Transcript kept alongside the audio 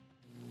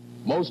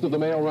Most of the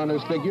male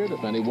runners figured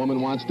if any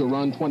woman wants to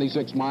run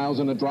 26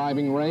 miles in a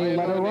driving rain,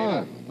 let her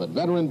run. But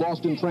veteran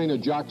Boston trainer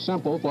Jock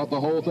Semple thought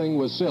the whole thing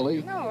was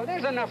silly. No,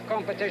 there's enough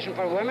competition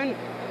for women.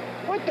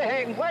 What the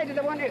heck? Why do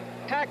they want to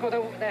tackle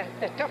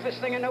the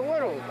toughest thing in the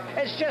world?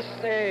 It's just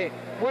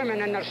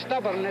women and their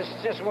stubbornness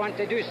just want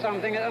to do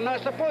something that they're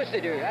not supposed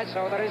to do. That's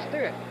all there is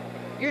to it.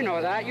 You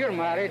know that. You're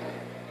married.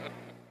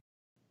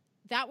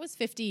 That was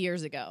 50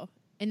 years ago.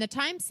 In the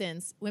time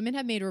since, women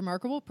have made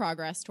remarkable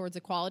progress towards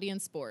equality in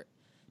sport.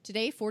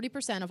 Today,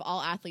 40% of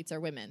all athletes are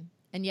women,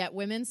 and yet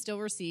women still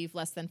receive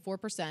less than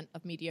 4%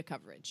 of media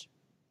coverage.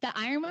 The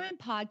Iron Women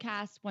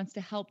podcast wants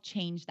to help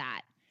change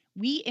that.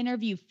 We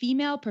interview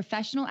female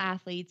professional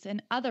athletes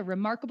and other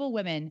remarkable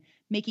women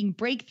making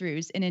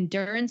breakthroughs in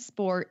endurance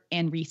sport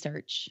and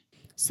research.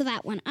 So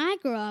that when I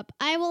grow up,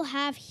 I will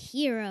have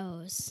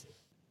heroes.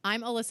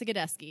 I'm Alyssa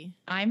Godesky.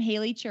 I'm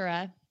Haley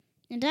Chura.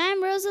 And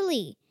I'm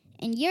Rosalie.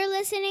 And you're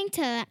listening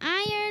to the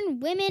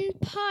Iron Women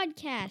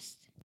podcast.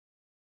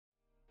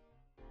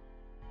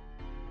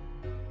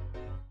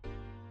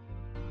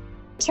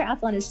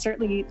 Triathlon is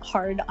certainly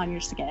hard on your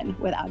skin,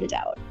 without a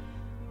doubt.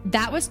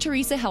 That was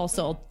Teresa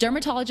Helsel,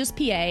 dermatologist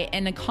PA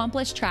and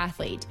accomplished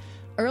triathlete.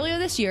 Earlier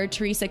this year,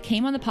 Teresa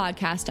came on the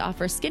podcast to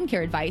offer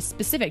skincare advice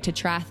specific to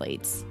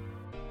triathletes.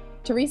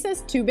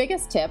 Teresa's two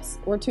biggest tips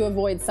were to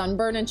avoid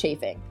sunburn and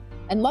chafing.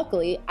 And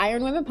luckily,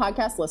 Iron Women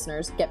podcast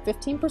listeners get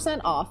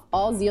 15% off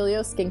all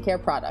Zelio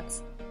skincare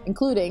products,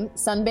 including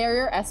Sun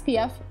Barrier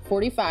SPF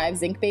 45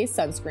 zinc-based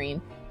sunscreen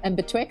and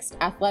Betwixt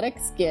Athletic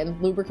Skin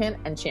Lubricant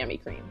and Chamois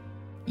Cream.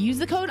 Use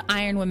the code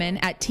IRONWOMEN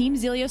at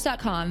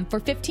teamzelios.com for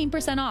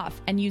 15% off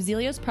and use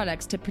Zelios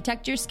products to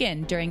protect your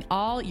skin during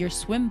all your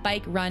swim,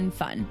 bike, run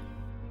fun.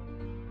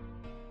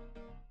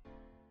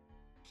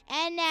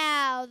 And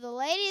now, the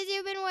ladies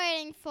you've been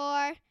waiting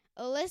for,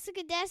 Alyssa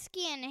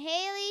Godesky and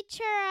Haley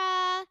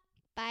Chura.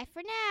 Bye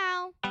for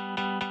now.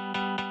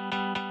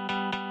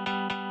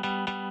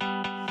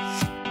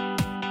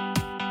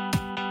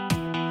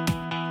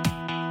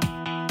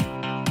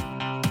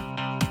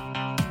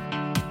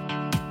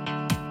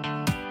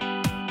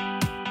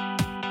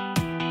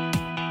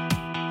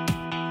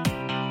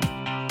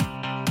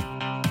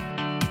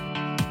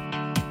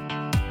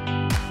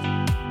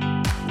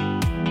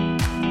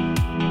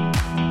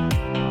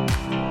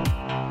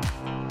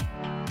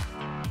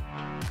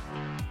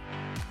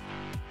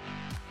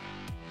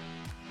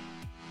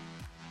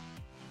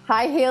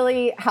 Hi,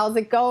 Haley. How's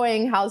it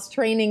going? How's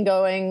training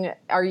going?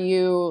 Are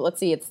you, let's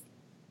see, it's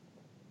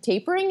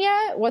tapering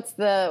yet? What's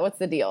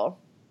the deal?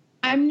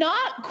 I'm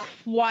not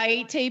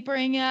quite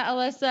tapering yet,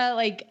 Alyssa.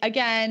 Like,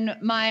 again,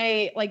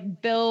 my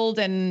build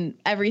and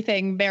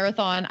everything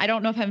marathon, I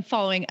don't know if I'm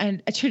following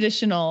a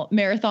traditional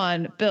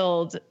marathon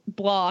build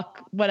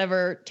block,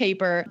 whatever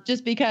taper,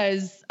 just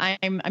because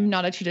I'm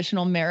not a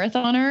traditional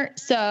marathoner.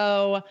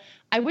 So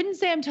I wouldn't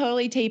say I'm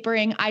totally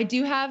tapering. I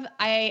do have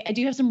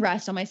some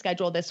rest on my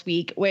schedule this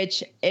week,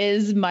 which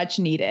is much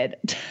needed.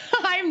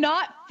 I'm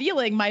not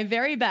feeling my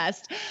very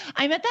best.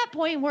 I'm at that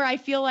point where I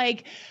feel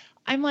like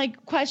I'm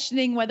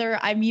questioning whether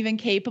I'm even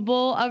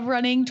capable of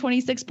running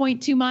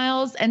 26.2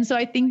 miles. And so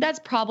I think that's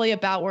probably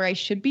about where I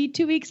should be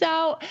 2 weeks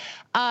out.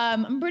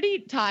 I'm pretty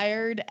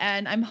tired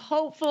and I'm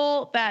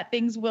hopeful that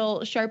things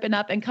will sharpen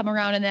up and come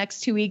around in the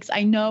next 2 weeks.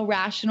 I know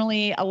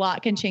rationally a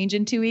lot can change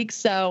in 2 weeks.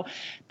 So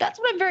that's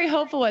what I'm very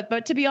hopeful with.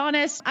 But to be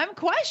honest, I'm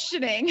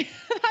questioning.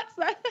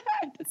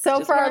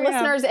 So for our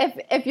listeners,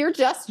 if you're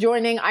just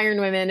joining Iron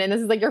Women and this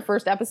is your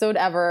first episode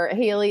ever,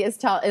 Haley is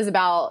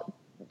about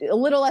a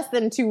little less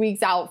than 2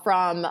 weeks out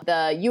from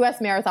the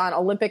U.S. Marathon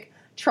Olympic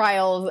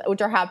trials,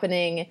 which are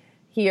happening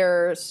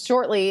here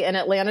shortly in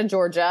Atlanta,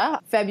 Georgia.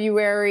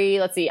 February,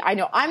 let's see, I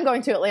know I'm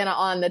going to Atlanta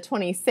on the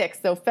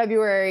 26th. So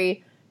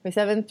February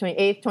 27th,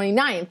 28th,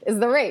 29th is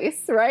the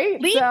race, right?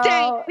 Leap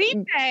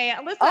day.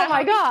 Listen, oh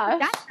my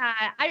gosh.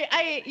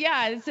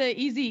 Yeah, it's an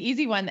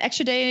easy one.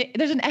 Extra day.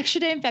 There's an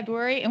extra day in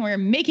February and we're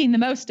making the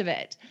most of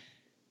it.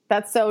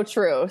 That's so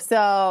true.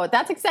 So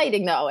that's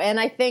exciting though. And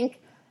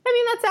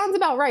that sounds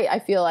about right. I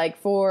feel like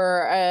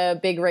for a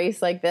big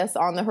race like this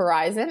on the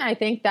horizon, I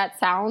think that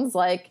sounds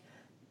like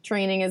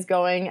training is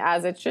going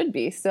as it should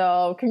be.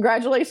 So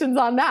congratulations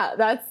on that.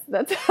 That's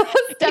a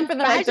step in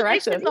the right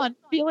direction. Congratulations on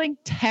feeling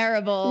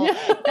terrible.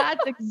 Yeah.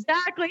 That's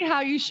exactly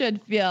how you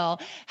should feel.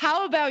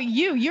 How about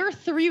you? You're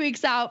 3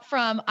 weeks out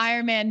from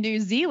Ironman New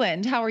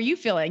Zealand. How are you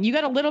feeling? You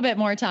got a little bit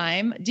more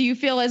time. Do you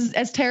feel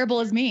as terrible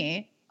as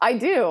me? I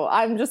do.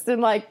 I'm just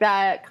in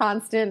that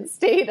constant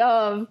state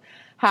of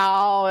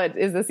how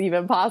is this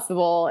even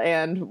possible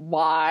and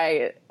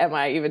why am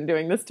I even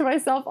doing this to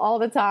myself all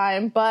the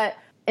time? But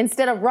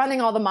instead of running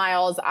all the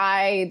miles,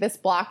 this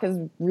block has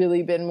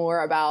really been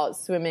more about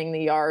swimming the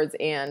yards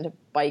and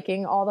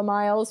biking all the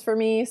miles for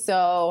me.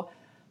 So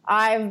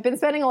I've been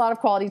spending a lot of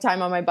quality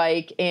time on my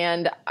bike.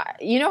 And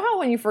you know how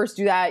when you first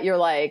do that, you're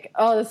like,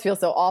 oh, this feels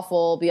so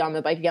awful, be on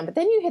the bike again. But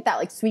then you hit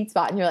that sweet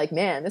spot and you're like,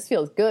 man, this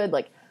feels good.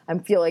 I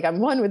feel like I'm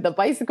one with the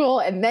bicycle.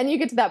 And then you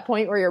get to that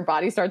point where your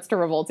body starts to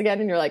revolt again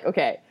and you're like,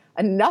 okay,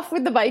 enough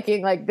with the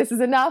biking. Like, this is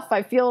enough.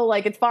 I feel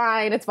like it's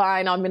fine.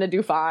 I'm going to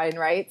do fine.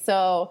 Right.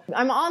 So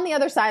I'm on the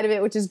other side of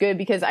it, which is good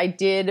because I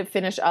did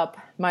finish up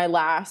my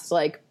last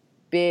like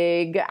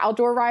big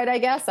outdoor ride, I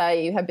guess.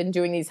 I have been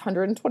doing these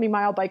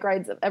 120-mile bike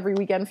rides every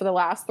weekend for the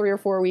last 3 or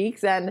 4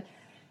 weeks. And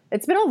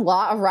it's been a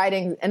lot of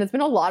riding, and it's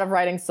been a lot of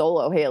riding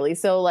solo, Haley.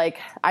 So like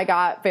I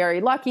got very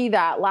lucky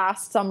that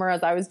last summer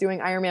as I was doing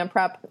Ironman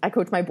prep, I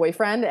coached my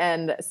boyfriend.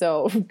 And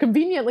so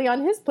conveniently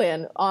on his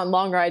plan on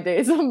long ride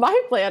days,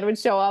 my plan would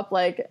show up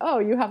like, oh,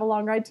 you have a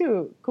long ride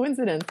too.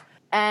 Coincidence.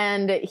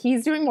 And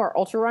he's doing more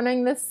ultra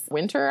running this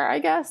winter, I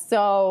guess.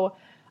 So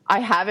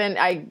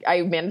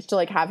I managed to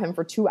like have him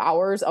for 2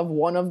 hours of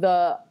one of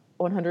the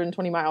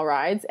 120-mile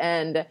rides.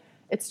 And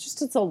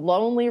it's a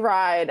lonely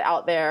ride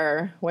out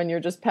there when you're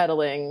just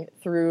pedaling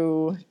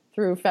through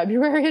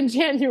February and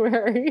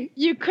January.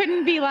 You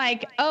couldn't be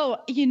like, oh,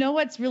 you know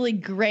what's really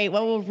great?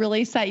 What will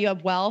really set you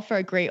up well for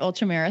a great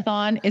ultra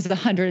marathon is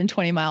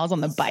 120 miles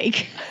on the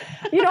bike.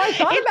 You know, I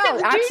thought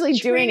about actually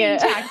doing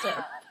it.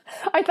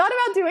 I thought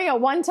about doing it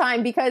one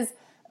time because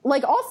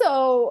like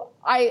also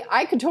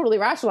I could totally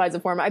rationalize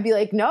it for him. I'd be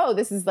like, no,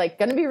 this is like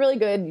going to be really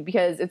good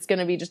because it's going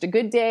to be just a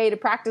good day to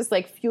practice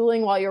like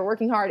fueling while you're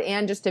working hard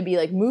and just to be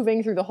like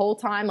moving through the whole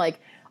time.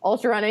 Like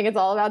ultra running, it's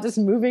all about just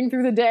moving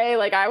through the day.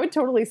 Like I would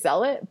totally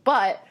sell it.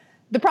 But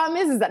the problem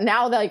is that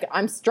now that like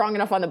I'm strong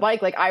enough on the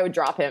bike, like I would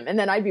drop him and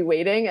then I'd be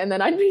waiting and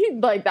then I'd be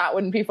like, that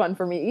wouldn't be fun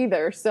for me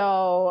either.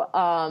 So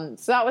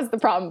that was the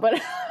problem. But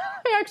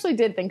I actually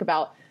did think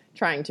about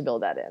trying to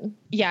build that in.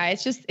 Yeah,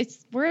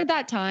 we're at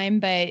that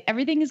time, but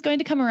everything is going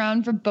to come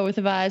around for both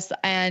of us.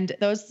 And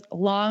those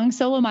long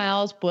solo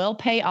miles will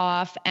pay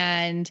off.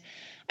 And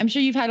I'm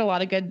sure you've had a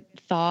lot of good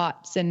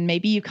thoughts and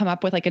maybe you come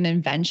up with like an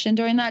invention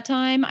during that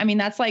time. I mean,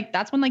 that's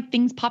when like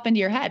things pop into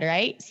your head,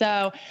 right?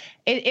 So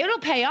it'll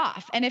pay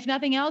off. And if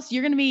nothing else,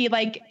 you're going to be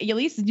like, at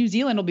least New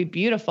Zealand will be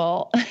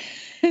beautiful.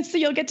 So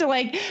you'll get to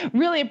like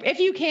really, if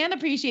you can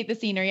appreciate the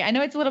scenery. I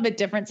know it's a little bit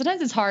different.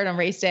 Sometimes it's hard on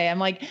race day. I'm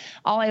like,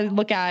 all I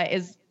look at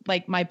is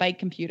like my bike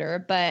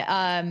computer, but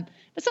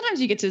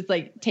sometimes you get to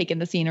like take in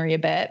the scenery a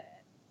bit.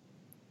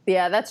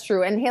 Yeah, that's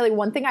true. And Haley,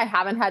 one thing I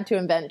haven't had to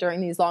invent during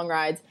these long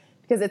rides,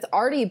 because it's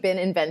already been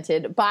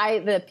invented by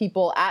the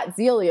people at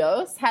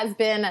Zelios, has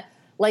been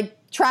like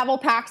travel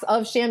packs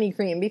of chamois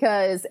cream.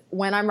 Because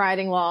when I'm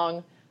riding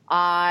long,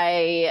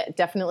 I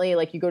definitely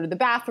like you go to the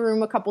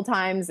bathroom a couple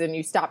times and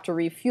you stop to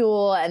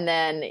refuel and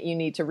then you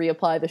need to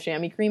reapply the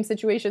chamois cream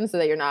situation so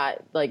that you're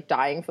not like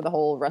dying for the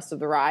whole rest of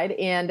the ride.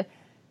 And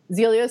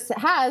Zelios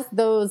has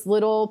those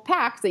little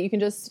packs that you can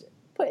just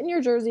put in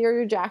your jersey or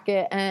your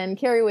jacket and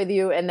carry with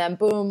you. And then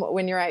boom,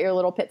 when you're at your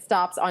little pit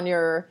stops on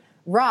your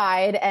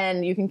ride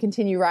and you can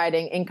continue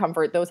riding in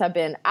comfort. Those have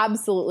been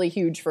absolutely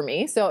huge for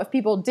me. So if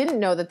people didn't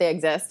know that they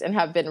exist and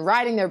have been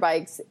riding their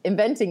bikes,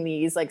 inventing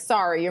these, like,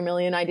 sorry, your $1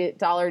 million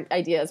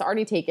idea is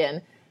already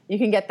taken. You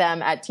can get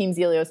them at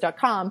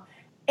teamzelios.com.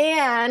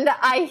 And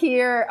I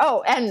hear,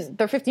 and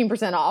they're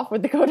 15% off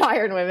with the code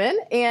IRONWOMEN.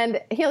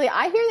 And Haley,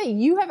 I hear that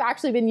you have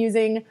actually been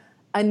using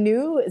a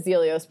new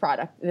Zelios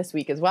product this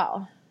week as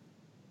well.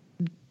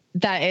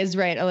 That is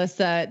right,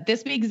 Alyssa.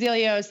 This week,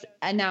 Zelios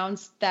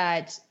announced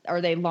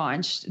they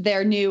launched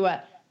their new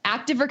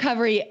Active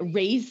Recovery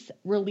Race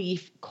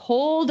Relief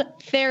Cold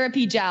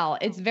Therapy Gel.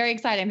 It's very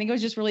exciting. I think it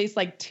was just released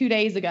like 2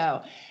 days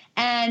ago.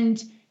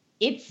 And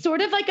it's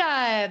sort of like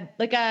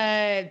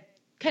a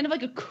kind of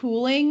like a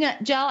cooling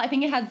gel. I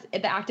think it has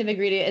the active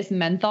ingredient is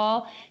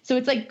menthol. So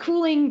it's like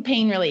cooling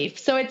pain relief.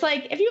 So it's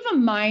like if you have a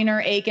minor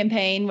ache and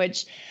pain,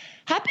 which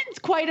happens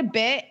quite a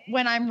bit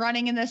when I'm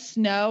running in the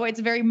snow, it's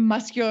a very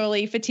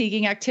muscularly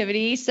fatiguing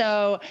activity.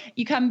 So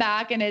you come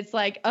back and it's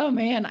like, oh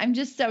man, I'm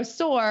just so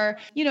sore,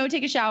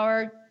 take a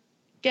shower,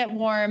 get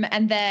warm,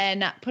 and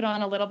then put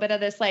on a little bit of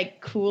this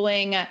like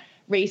cooling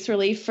race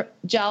relief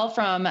gel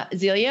from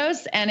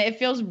Zelios, and it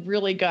feels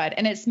really good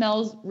and it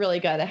smells really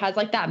good. It has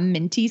like that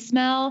minty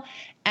smell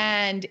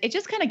and it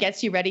just kind of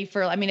gets you ready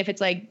for, if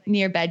it's like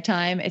near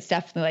bedtime, it's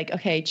definitely like,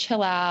 okay,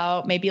 chill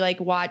out, maybe like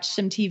watch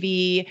some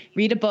TV,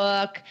 read a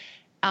book,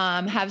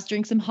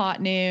 drink some hot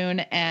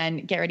noon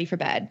and get ready for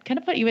bed. Kind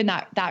of put you in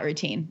that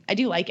routine. I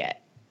do like it.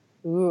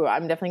 Ooh,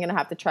 I'm definitely going to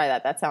have to try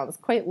that. That sounds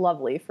quite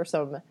lovely for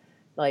some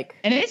and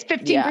it is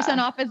 15%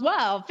 off as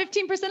well.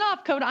 15%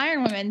 off, code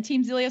IRONWOMEN,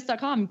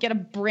 teamzelios.com. Get a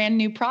brand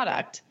new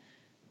product.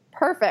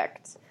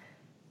 Perfect.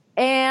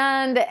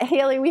 And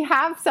Haley, we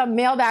have some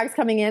mailbags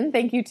coming in.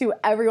 Thank you to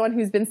everyone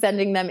who's been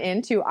sending them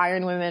in to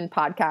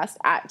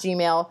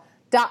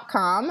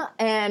ironwomenpodcast@gmail.com.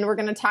 And we're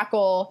going to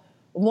tackle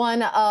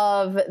one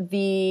of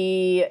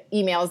the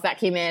emails that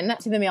came in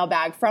to the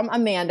mailbag from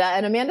Amanda.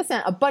 And Amanda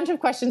sent a bunch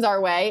of questions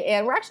our way.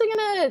 And we're actually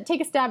going to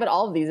take a stab at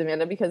all of these,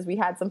 Amanda, because we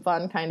had some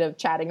fun kind of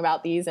chatting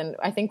about these. And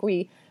I think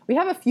we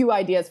have a few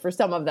ideas for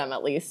some of them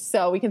at least.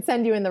 So we can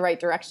send you in the right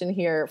direction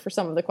here for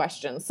some of the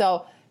questions.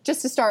 So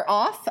just to start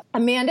off,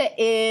 Amanda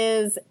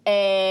has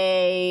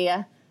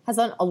an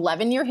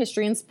 11-year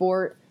history in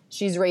sport.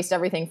 She's raced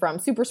everything from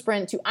super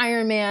sprint to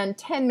Ironman,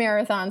 10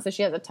 marathons. So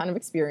she has a ton of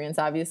experience,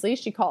 obviously.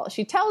 She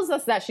tells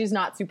us that she's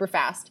not super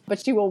fast,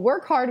 but she will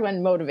work hard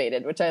when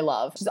motivated, which I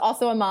love. She's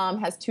also a mom,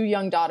 has 2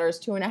 young daughters,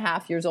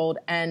 2.5 years old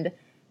and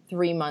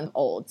 3 months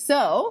old.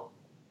 So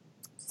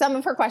some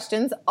of her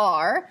questions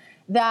are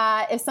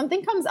that if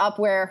something comes up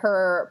where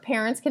her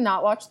parents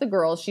cannot watch the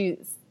girls, she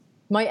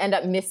might end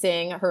up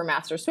missing her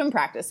master swim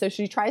practice. So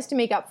she tries to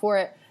make up for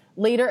it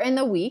later in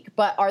the week,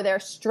 but are there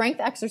strength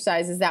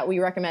exercises that we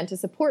recommend to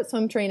support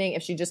swim training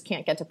if she just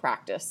can't get to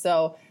practice?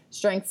 So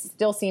strength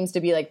still seems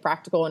to be like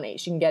practical and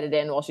she can get it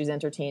in while she's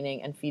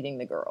entertaining and feeding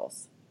the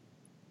girls.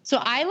 So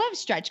I love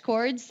stretch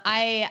cords.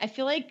 I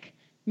feel like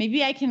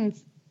maybe I can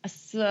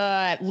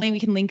we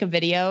can link a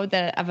video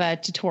of a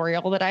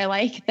tutorial that I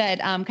like that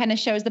kind of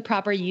shows the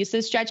proper use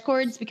of stretch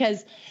cords,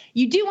 because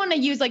you do want to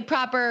use like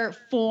proper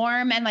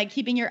form and like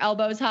keeping your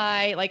elbows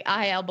high, like a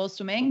high elbow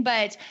swimming.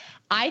 But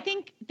I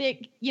think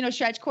that,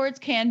 stretch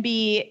cords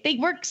they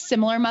work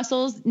similar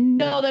muscles.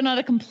 No, they're not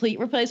a complete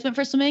replacement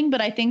for swimming,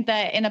 but I think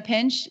that in a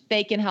pinch,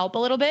 they can help a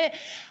little bit.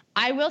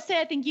 I will say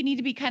I think you need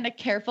to be kind of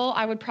careful.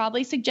 I would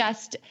probably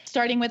suggest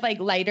starting with like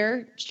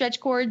lighter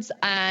stretch cords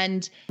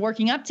and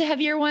working up to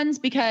heavier ones,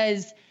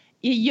 because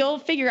you'll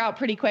figure out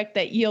pretty quick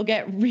that you'll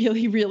get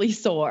really, really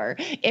sore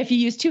if you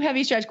use too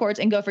heavy stretch cords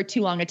and go for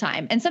too long a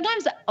time. And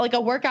sometimes like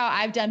a workout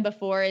I've done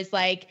before is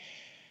like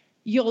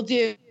you'll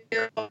do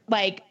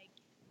like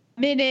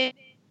minute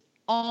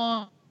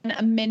on,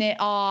 a minute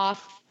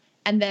off,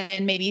 and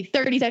then maybe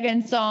 30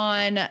 seconds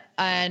on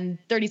and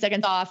 30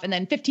 seconds off, and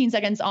then 15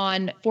 seconds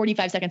on,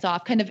 45 seconds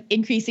off, kind of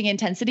increasing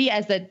intensity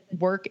as the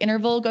work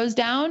interval goes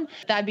down.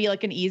 That'd be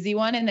like an easy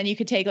one. And then you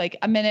could take like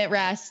a minute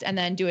rest and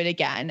then do it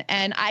again.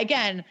 And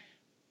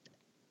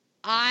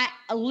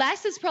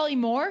less is probably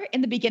more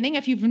in the beginning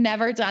if you've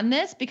never done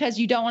this, because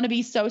you don't want to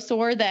be so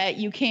sore that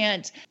you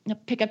can't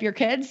pick up your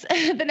kids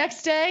the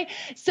next day.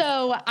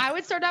 So I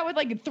would start out with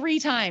like 3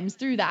 times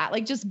through that,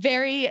 like just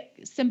very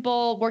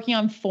simple working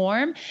on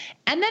form.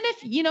 And then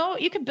if,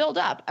 you could build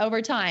up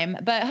over time,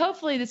 but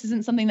hopefully this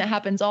isn't something that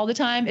happens all the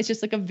time. It's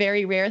just like a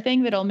very rare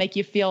thing that'll make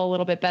you feel a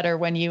little bit better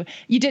when you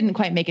didn't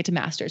quite make it to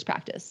master's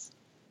practice.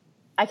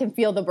 I can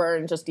feel the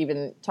burn just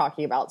even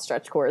talking about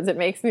stretch cords. It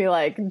makes me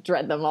like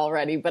dread them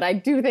already, but I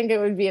do think it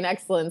would be an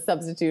excellent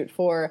substitute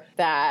for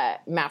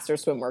that master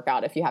swim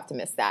workout if you have to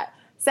miss that.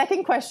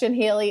 Second question,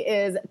 Haley,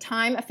 is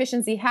time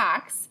efficiency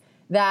hacks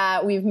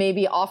that we've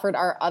maybe offered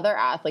our other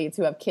athletes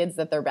who have kids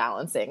that they're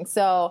balancing.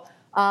 So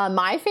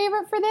my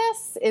favorite for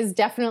this is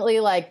definitely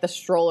like the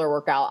stroller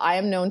workout. I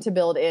am known to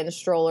build in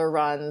stroller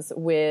runs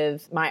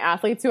with my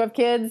athletes who have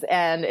kids,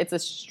 and it's a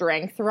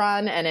strength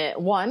run, and it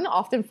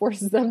often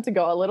forces them to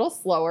go a little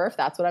slower if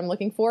that's what I'm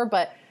looking for,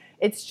 but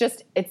it's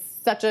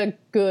such a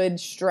good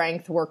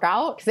strength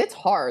workout because it's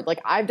hard.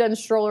 Like I've done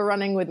stroller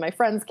running with my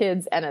friends'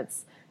 kids, and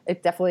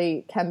it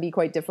definitely can be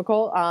quite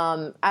difficult.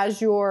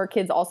 As your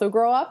kids also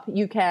grow up,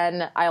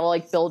 I'll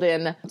like build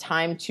in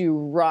time to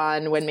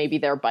run when maybe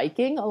they're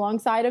biking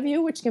alongside of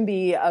you, which can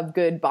be a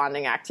good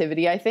bonding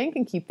activity, I think,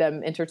 and keep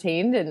them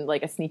entertained and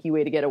like a sneaky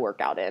way to get a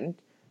workout in.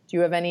 Do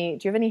you have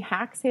any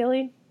hacks,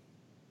 Haley?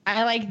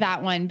 I like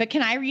that one, but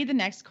can I read the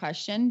next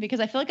question? Because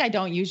I feel like I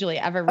don't usually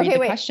ever read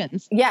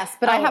questions. Yes,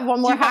 but I have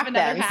one more hack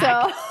then. Hack?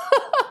 So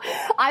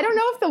I don't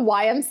know if the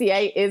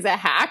YMCA is a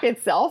hack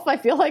itself. I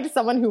feel like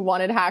someone who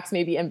wanted hacks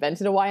maybe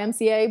invented a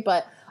YMCA,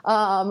 but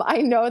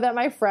I know that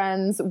my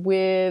friends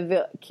with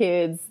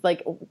kids,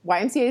 like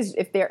YMCAs,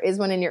 if there is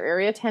one in your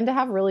area, tend to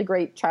have really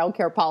great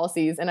childcare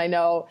policies. And I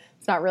know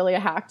it's not really a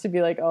hack to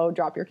be like, oh,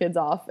 drop your kids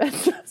off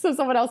so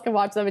someone else can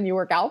watch them and you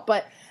work out.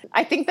 But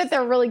I think that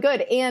they're really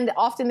good. And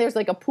often there's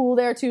like a pool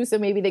there too. So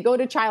maybe they go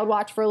to child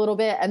watch for a little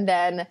bit and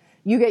then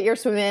you get your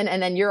swim in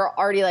and then you're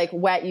already like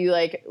wet. You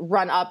like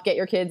run up, get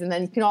your kids, and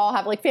then you can all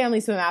have like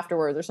family swim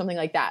afterwards or something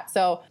like that.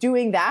 So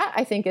doing that,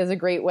 I think, is a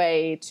great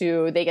way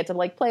they get to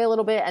like play a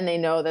little bit and they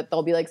know that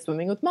they'll be like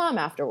swimming with mom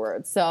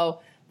afterwards.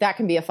 So that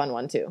can be a fun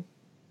one too.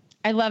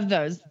 I love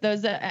those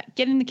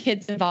getting the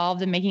kids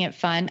involved and making it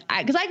fun.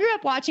 Because I grew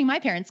up watching my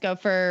parents go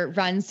for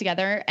runs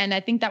together, and I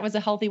think that was a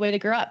healthy way to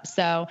grow up.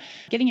 So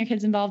getting your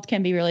kids involved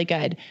can be really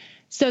good.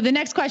 So the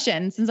next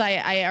question, since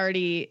I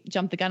already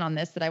jumped the gun on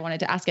this that I wanted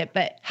to ask it,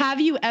 but have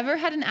you ever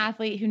had an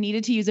athlete who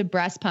needed to use a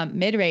breast pump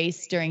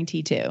mid-race during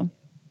T2?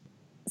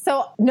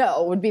 So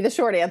no would be the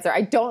short answer.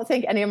 I don't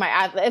think any of my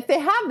athletes, if they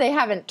have, they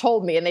haven't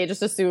told me, and they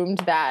just assumed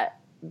that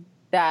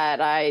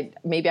I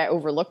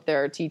overlooked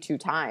their T2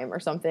 time or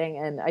something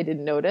and I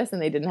didn't notice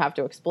and they didn't have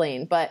to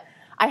explain. But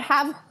I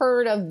have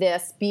heard of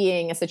this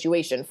being a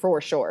situation for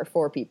sure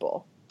for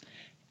people.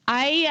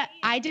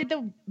 I did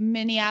the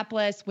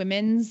Minneapolis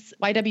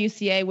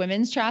YWCA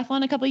women's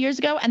triathlon a couple of years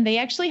ago, and they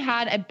actually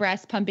had a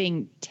breast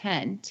pumping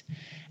tent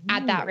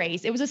at that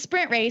race. It was a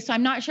sprint race, so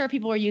I'm not sure if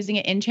people were using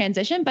it in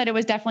transition, but it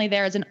was definitely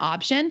there as an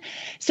option.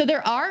 So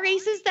there are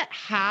races that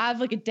have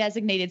like a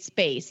designated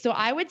space. So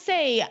I would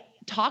say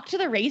talk to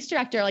the race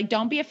director. Like,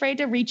 don't be afraid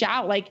to reach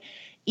out, like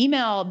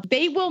email.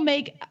 They will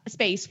make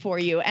space for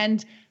you.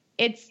 And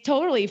it's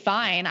totally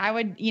fine. I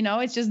would,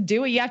 it's just do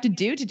what you have to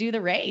do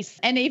the race.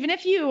 And even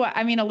if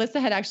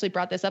Alyssa had actually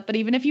brought this up, but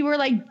even if you were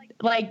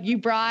like you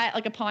brought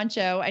like a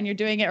poncho and you're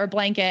doing it, or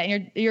blanket,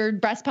 and you're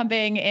breast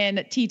pumping in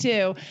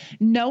T2,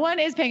 no one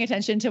is paying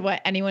attention to what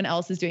anyone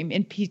else is doing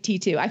in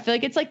T2. I feel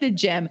like it's like the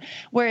gym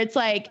where it's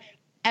like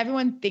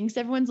everyone thinks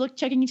everyone's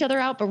checking each other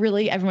out, but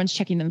really everyone's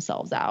checking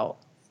themselves out.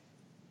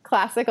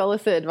 Classic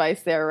Alyssa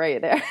advice there,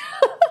 right there.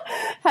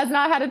 Has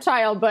not had a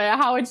child, but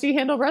how would she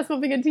handle breast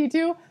pumping in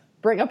T2?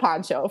 Bring a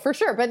poncho for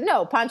sure. But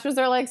no, ponchos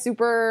are like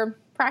super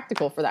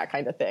practical for that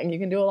kind of thing. You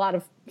can do a lot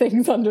of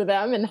things under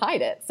them and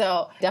hide it.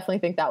 So definitely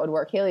think that would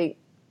work. Haley,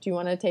 do you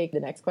want to take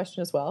the next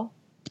question as well?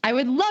 I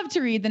would love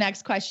to read the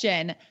next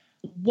question.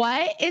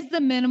 What is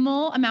the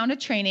minimal amount of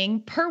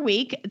training per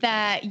week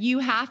that you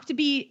have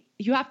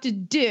to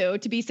do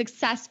to be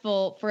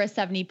successful for a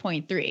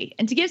 70.3?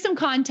 And to give some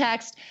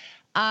context,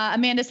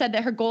 Amanda said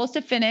that her goal is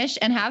to finish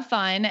and have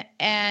fun,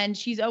 and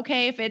she's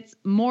okay if it's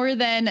more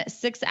than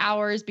 6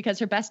 hours because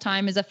her best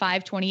time is a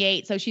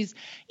 5:28. So she's,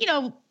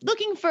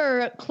 looking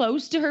for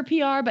close to her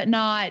PR, but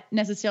not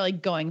necessarily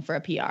going for a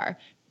PR.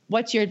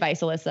 What's your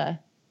advice, Alyssa?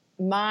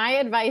 My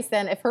advice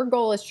then, if her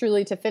goal is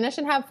truly to finish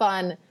and have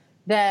fun,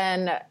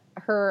 then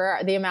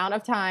the amount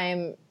of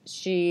time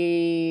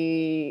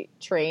she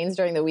trains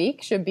during the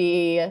week should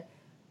be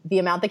the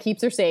amount that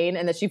keeps her sane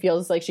and that she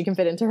feels like she can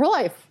fit into her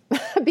life.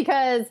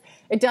 Because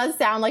it does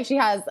sound like she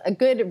has a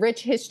good,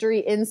 rich history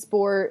in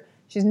sport.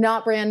 She's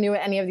not brand new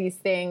at any of these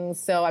things,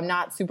 so I'm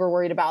not super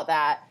worried about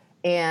that.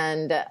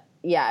 And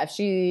yeah, if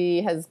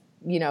she has,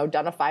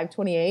 done a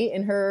 5:28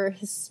 in her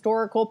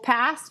historical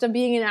past of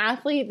being an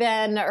athlete,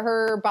 then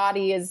her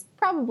body is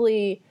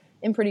probably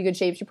in pretty good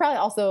shape. She probably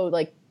also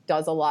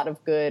does a lot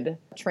of good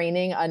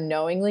training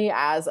unknowingly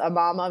as a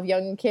mom of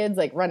young kids,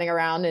 like running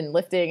around and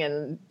lifting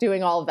and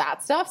doing all of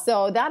that stuff.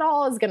 So that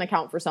all is going to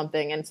count for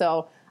something. And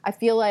so I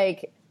feel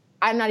like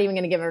I'm not even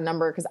going to give her a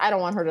number because I don't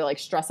want her to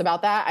stress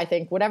about that. I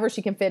think whatever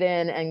she can fit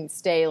in and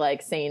stay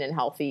sane and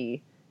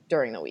healthy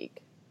during the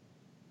week.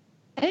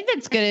 I think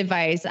that's good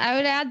advice. I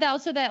would add that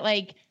also that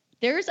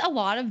there's a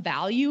lot of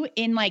value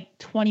in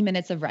 20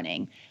 minutes of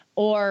running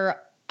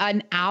or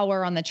an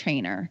hour on the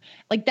trainer.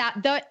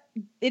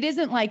 It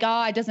isn't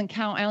it doesn't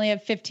count. I only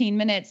have 15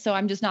 minutes, so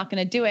I'm just not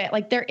going to do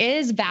it. There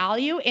is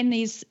value in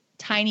these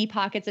tiny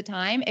pockets of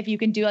time. If you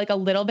can do a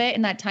little bit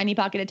in that tiny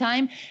pocket of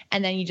time,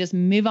 and then you just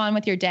move on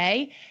with your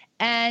day.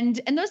 And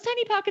those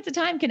tiny pockets of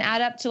time can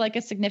add up to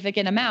a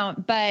significant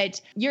amount,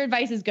 but your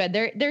advice is good.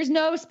 There's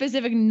no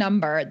specific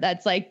number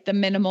that's the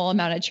minimal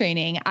amount of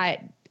training.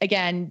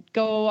 Again,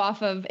 go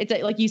off of, it's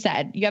like you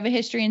said, you have a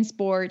history in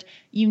sport,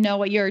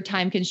 what your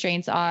time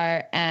constraints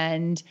are,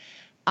 and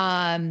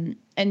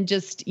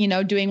just,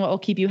 doing what will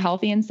keep you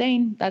healthy and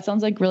sane. That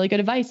sounds like really good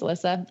advice,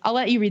 Alyssa. I'll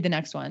let you read the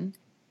next one.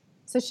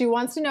 So she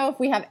wants to know if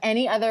we have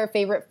any other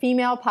favorite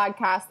female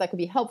podcasts that could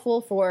be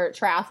helpful for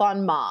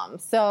triathlon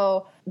moms.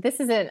 So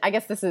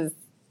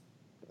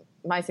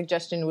my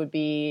suggestion would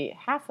be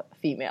half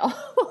female.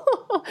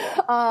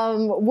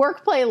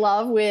 Work, Play,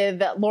 Love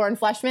with Lauren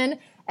Fleshman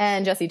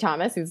and Jessie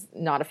Thomas, who's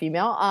not a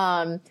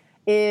female.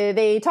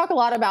 They talk a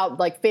lot about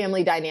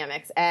family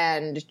dynamics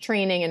and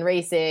training and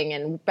racing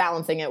and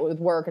balancing it with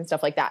work and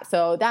stuff like that.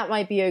 So that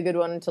might be a good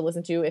one to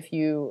listen to if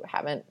you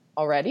haven't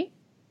already.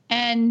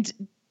 And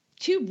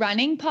 2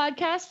 running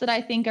podcasts that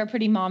I think are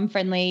pretty mom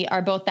friendly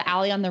are both the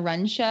Allie on the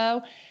Run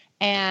show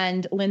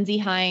and Lindsay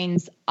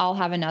Hines' I'll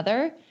Have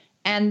Another.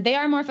 And they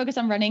are more focused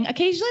on running.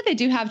 Occasionally they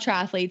do have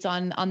triathletes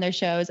on their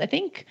shows. I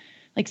think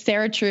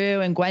Sarah True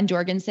and Gwen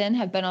Jorgensen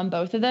have been on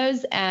both of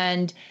those.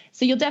 And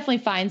so you'll definitely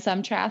find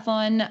some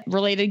triathlon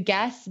related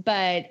guests,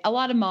 but a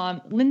lot of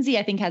Lindsay,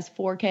 I think, has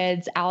 4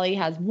 kids. Allie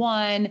has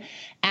 1.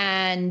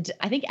 And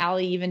I think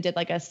Allie even did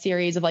a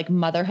series of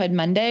Motherhood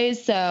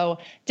Mondays. So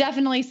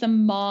definitely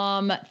some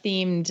mom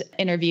themed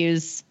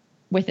interviews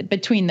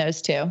between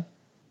those 2.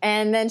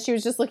 And then she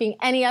was just looking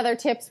any other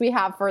tips we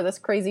have for this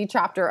crazy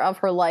chapter of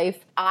her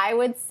life. I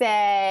would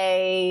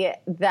say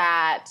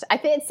that I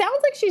think it sounds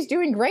like she's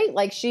doing great.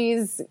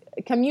 She's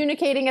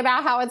communicating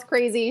about how it's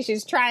crazy.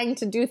 She's trying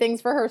to do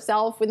things for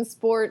herself in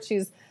sport.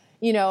 She's,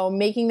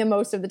 making the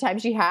most of the time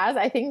she has.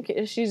 I think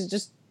she's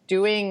just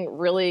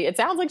it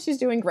sounds like she's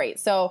doing great.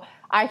 So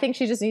I think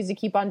she just needs to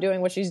keep on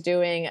doing what she's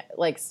doing,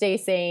 stay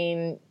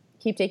sane,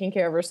 keep taking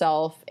care of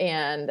herself,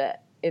 and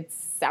it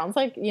sounds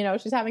like,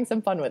 she's having some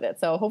fun with it.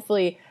 So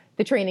hopefully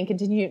the training can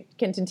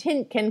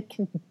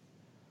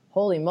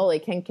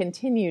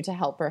continue to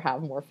help her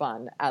have more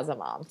fun as a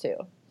mom too.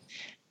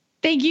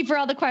 Thank you for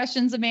all the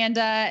questions,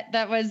 Amanda.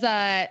 That was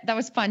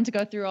fun to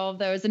go through all of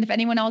those. And if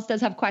anyone else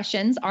does have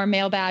questions, our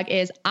mailbag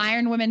is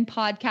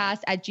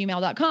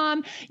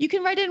ironwomenpodcast@gmail.com. You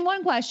can write in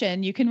 1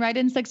 question. You can write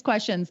in 6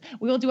 questions.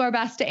 We will do our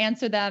best to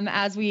answer them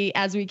as we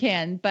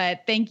can.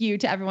 But thank you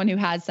to everyone who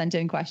has sent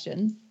in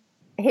questions.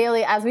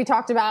 Haley, as we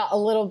talked about a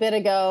little bit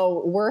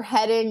ago, we're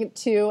heading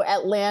to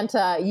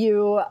Atlanta,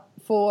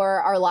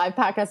 for our live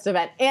podcast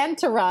event and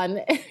to run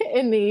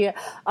in the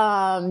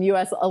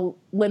U.S.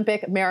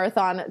 Olympic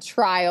Marathon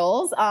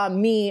Trials.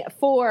 Me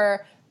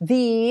for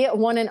the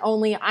one and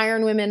only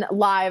Iron Women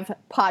live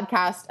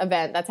podcast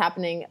event that's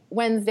happening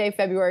Wednesday,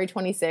 February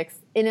 26th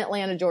in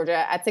Atlanta,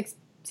 Georgia at 6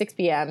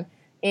 p.m.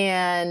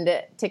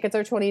 And tickets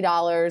are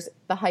 $20.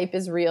 The hype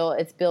is real.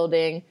 It's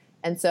building.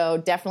 And so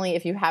definitely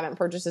if you haven't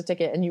purchased a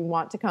ticket and you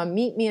want to come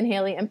meet me and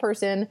Haley in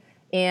person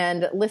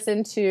and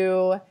listen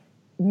to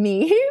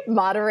me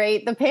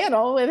moderate the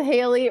panel with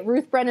Haley,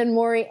 Ruth Brennan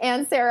Maury,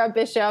 and Sarah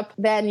Bishop,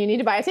 then you need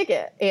to buy a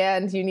ticket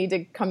and you need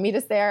to come meet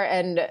us there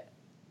and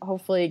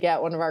hopefully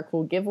get one of our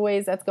cool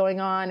giveaways that's going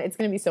on. It's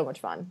going to be so much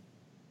fun.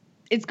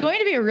 It's going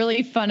to be a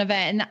really fun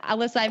event. And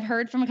Alyssa, I've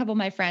heard from a couple of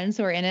my friends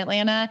who are in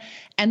Atlanta,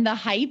 and the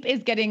hype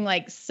is getting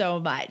like so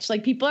much.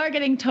 Like people are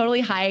getting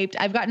totally hyped.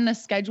 I've gotten a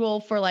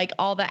schedule for like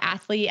all the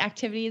athlete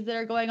activities that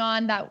are going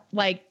on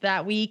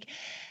that week.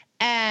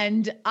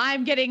 And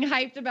I'm getting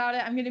hyped about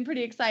it. I'm getting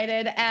pretty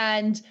excited.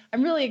 And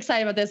I'm really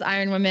excited about this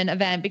Iron Women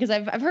event because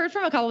I've heard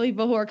from a couple of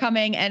people who are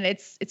coming, and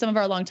it's some of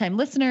our longtime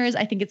listeners.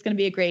 I think it's going to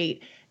be a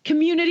great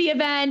community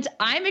event.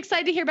 I'm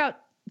excited to hear about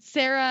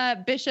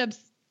Sarah Bishop's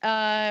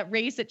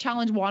race at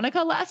Challenge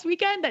Wanaka last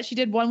weekend that she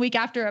did 1 week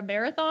after a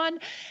marathon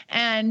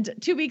and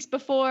 2 weeks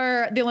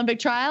before the Olympic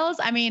trials.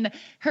 I mean,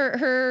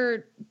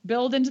 her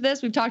build into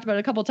this, we've talked about it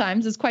a couple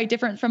times, is quite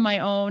different from my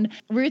own.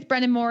 Ruth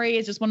Brennan Maury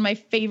is just one of my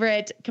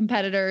favorite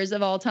competitors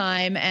of all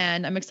time.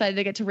 And I'm excited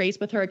to get to race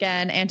with her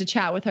again and to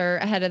chat with her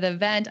ahead of the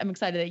event. I'm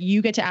excited that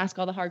you get to ask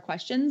all the hard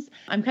questions.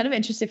 I'm kind of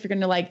interested if you're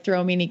going to like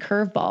throw me any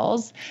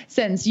curveballs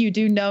since you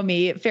do know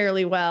me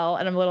fairly well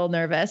and I'm a little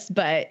nervous,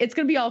 but it's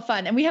going to be all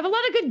fun. And we have a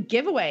lot of good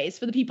giveaways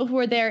for the people who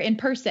are there in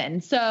person.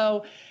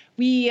 So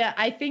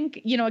I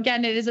think,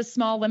 again, it is a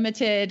small,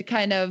 limited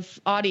kind of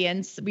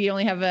audience. We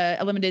only have a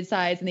limited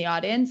size in the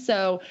audience.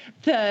 So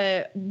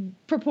the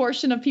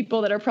proportion of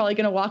people that are probably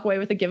going to walk away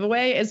with a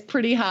giveaway is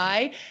pretty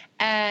high.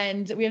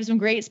 And we have some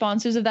great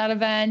sponsors of that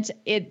event.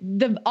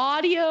 The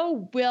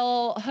audio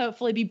will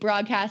hopefully be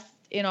broadcast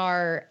in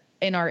our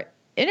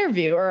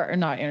interview or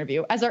not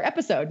interview as our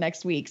episode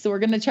next week. So we're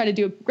going to try to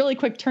do a really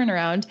quick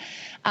turnaround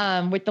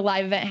with the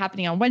live event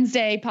happening on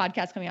Wednesday,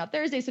 podcast coming out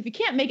Thursday. So if you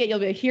can't make it, you'll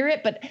be able to hear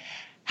it, but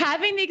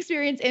having the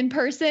experience in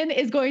person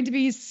is going to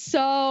be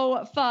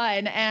so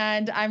fun.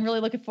 And I'm really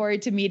looking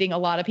forward to meeting a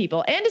lot of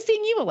people and to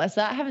seeing you,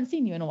 Alyssa. I haven't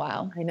seen you in a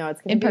while. I know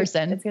it's going to be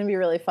person. It's going to be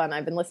really fun.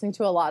 I've been listening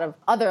to a lot of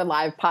other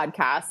live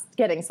podcasts,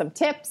 getting some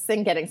tips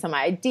and getting some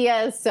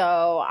ideas.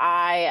 So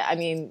I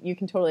mean, you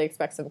can totally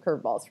expect some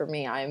curveballs from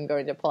me. I'm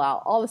going to pull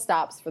out all the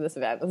stops for this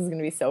event. This is going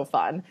to be so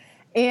fun.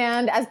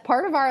 And as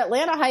part of our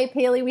Atlanta hype,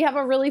 Haley, we have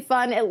a really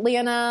fun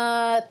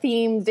Atlanta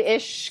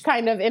themed-ish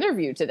kind of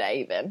interview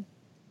today even.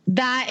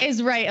 That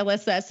is right,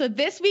 Alyssa. So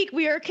this week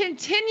we are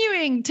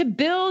continuing to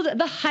build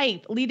the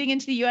hype leading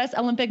into the U.S.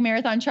 Olympic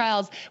Marathon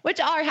Trials, which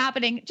are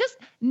happening just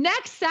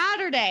next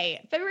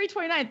Saturday, February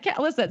 29th.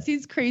 Alyssa, it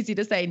seems crazy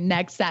to say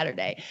next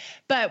Saturday,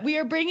 but we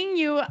are bringing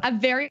you a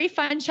very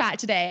fun chat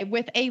today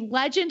with a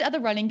legend of the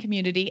running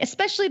community,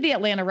 especially the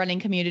Atlanta running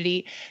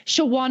community,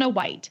 Shawana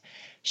White.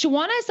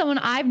 Shawana is someone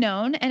I've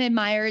known and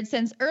admired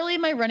since early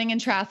in my running and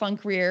triathlon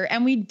career,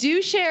 and we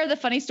do share the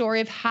funny story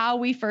of how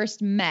we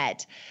first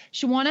met.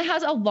 Shawana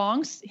has a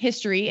long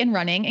history in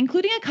running,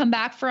 including a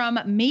comeback from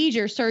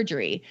major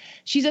surgery.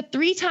 She's a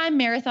 3-time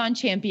marathon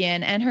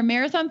champion, and her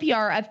marathon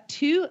PR of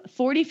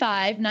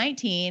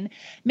 2:45:19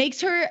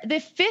 makes her the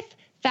 5th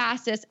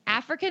fastest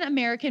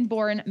African-American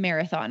born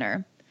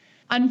marathoner.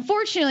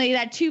 Unfortunately,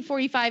 that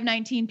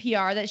 2:45:19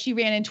 PR that she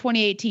ran in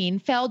 2018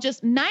 fell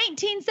just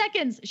 19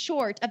 seconds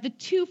short of the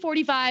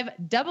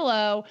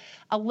 2:45:00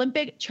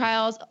 Olympic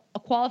trials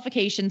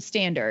qualification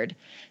standard.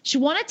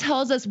 Shawana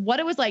tells us what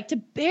it was like to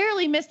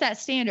barely miss that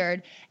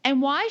standard and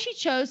why she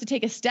chose to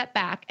take a step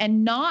back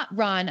and not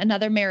run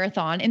another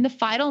marathon in the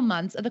final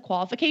months of the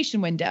qualification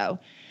window.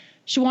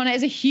 Shawana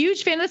is a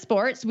huge fan of the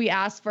sport, so we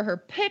asked for her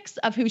picks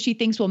of who she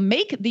thinks will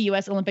make the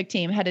U.S. Olympic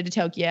team headed to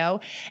Tokyo.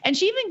 And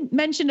she even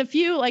mentioned a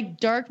few like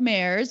dark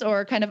mares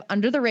or kind of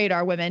under the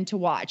radar women to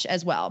watch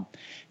as well.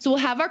 So we'll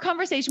have our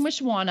conversation with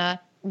Shawana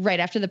right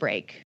after the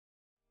break.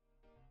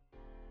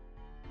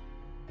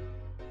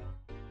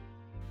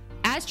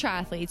 As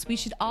triathletes, we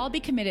should all be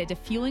committed to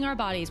fueling our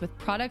bodies with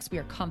products we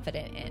are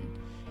confident in.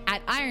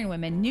 At Iron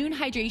Women, Nuun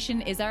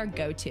Hydration is our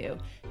go-to.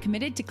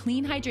 Committed to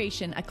clean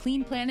hydration, a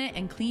clean planet,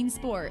 and clean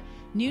sport,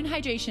 Nuun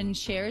Hydration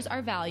shares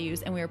our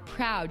values, and we are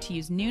proud to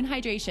use Nuun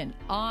Hydration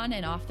on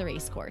and off the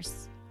race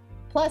course.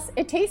 Plus,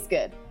 it tastes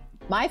good.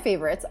 My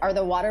favorites are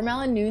the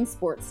Watermelon Nuun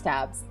Sports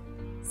Tabs,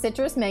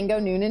 Citrus Mango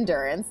Nuun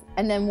Endurance,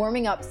 and then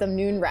warming up some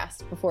Nuun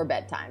Rest before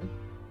bedtime.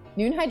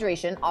 Nuun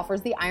Hydration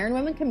offers the Iron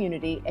Women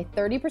community a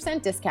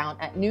 30%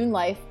 discount at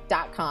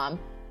nuunlife.com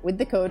with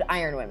the code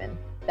IRONWOMEN.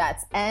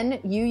 That's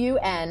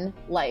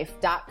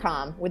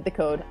NUUNlife.com with the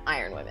code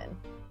IRONWOMEN.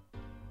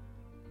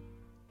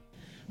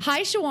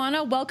 Hi,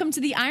 Shawana. Welcome to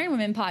the Iron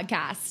Women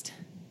podcast.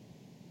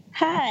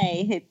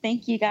 Hi.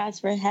 Thank you guys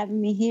for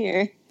having me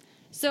here.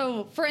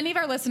 So for any of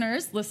our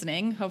listeners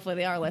listening, hopefully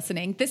they are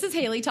listening, this is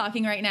Haley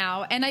talking right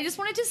now. And I just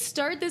wanted to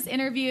start this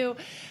interview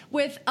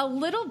with a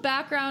little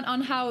background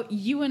on how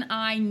you and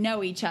I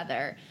know each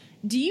other.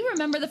 do you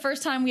remember the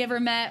first time we ever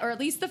met, or at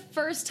least the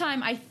first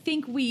time I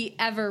think we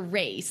ever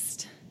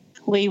raced?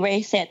 We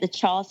raced at the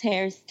Charles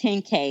Harris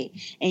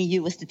 10K, and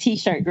you was the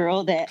T-shirt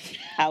girl that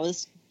I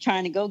was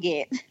trying to go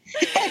get.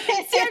 See,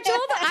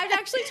 I've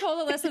actually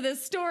told Alyssa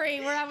this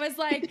story where I was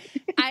like,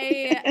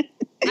 I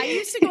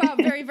used to go out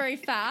very, very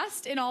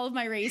fast in all of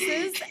my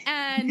races,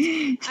 and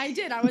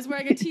I was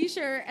wearing a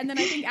T-shirt, and then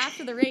I think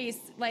after the race,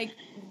 like,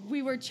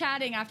 we were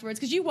chatting afterwards,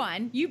 because you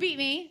won. You beat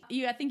me.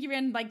 I think you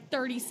ran like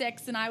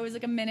 36, and I was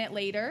like a minute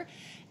later.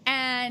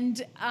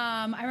 And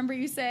I remember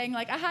you saying,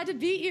 like, I had to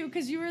beat you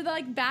because you were the,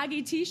 like,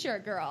 baggy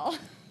T-shirt girl.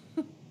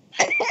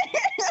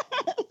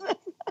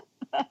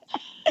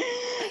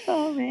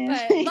 Oh,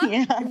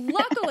 man. But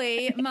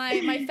luckily,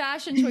 my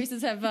fashion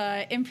choices have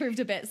improved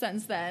a bit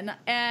since then.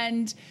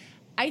 And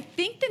I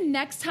think the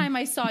next time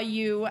I saw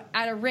you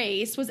at a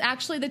race was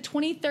actually the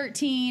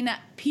 2013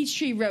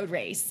 Peachtree Road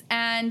Race.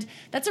 And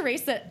that's a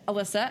race that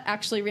Alyssa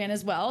actually ran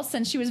as well,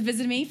 since she was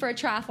visiting me for a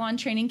triathlon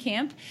training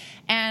camp.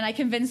 And I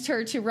convinced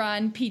her to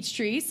run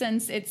Peachtree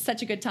since it's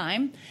such a good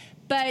time.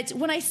 But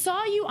when I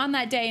saw you on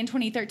that day in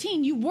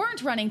 2013, you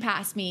weren't running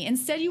past me.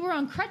 Instead, you were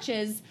on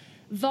crutches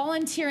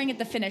volunteering at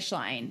the finish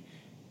line.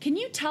 Can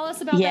you tell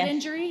us about that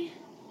injury?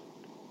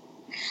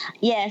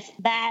 Yes,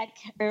 back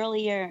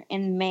earlier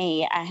in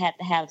May, I had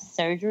to have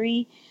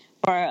surgery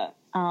for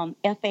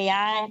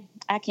FAI.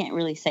 I can't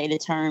really say the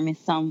term, it's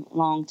some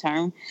long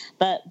term,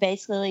 but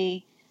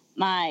basically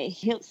my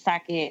hip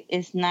socket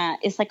is not,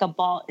 it's like a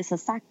ball, it's a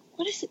socket,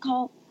 what is it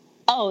called?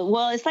 Oh,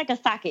 well, it's like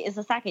a socket, it's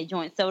a socket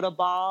joint. So the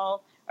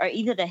ball, or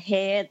either the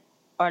head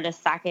or the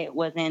socket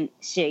wasn't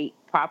shaped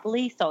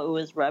properly, so it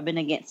was rubbing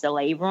against the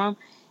labrum.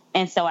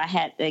 And so I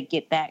had to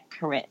get that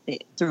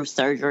corrected through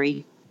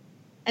surgery.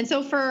 And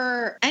so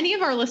for any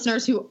of our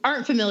listeners who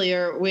aren't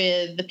familiar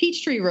with the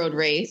Peachtree Road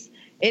Race,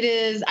 it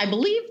is, I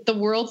believe, the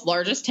world's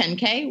largest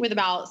 10K with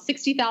about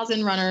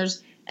 60,000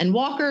 runners and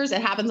walkers.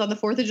 It happens on the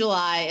 4th of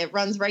July. It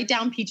runs right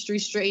down Peachtree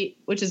Street,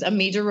 which is a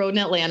major road in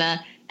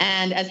Atlanta.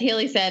 And as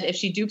Haley said, if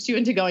she dupes you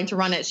into going to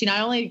run it, she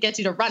not only gets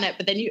you to run it,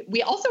 but then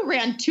we also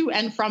ran to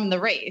and from the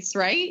race,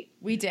 right?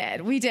 We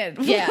did.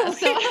 Yeah.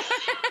 So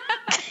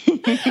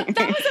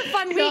that was a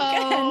fun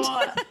weekend.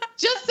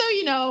 Just so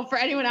you know, for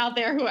anyone out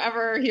there who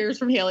ever hears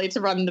from Haley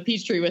to run the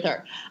Peachtree with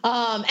her.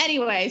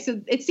 Anyway, so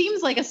it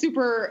seems like a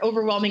super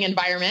overwhelming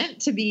environment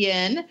to be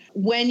in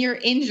when you're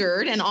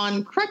injured and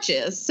on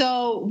crutches.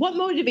 So what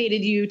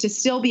motivated you to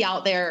still be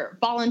out there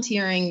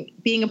volunteering,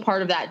 being a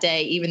part of that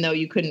day, even though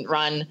you couldn't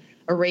run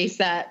a race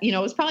that,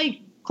 was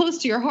probably close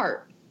to your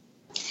heart?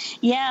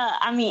 Yeah,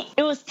 I mean,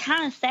 it was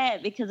kind of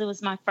sad because it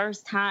was my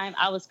first time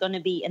I was going to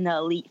be in the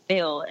elite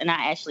field, and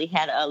I actually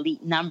had an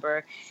elite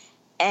number,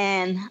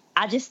 and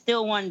I just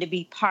still wanted to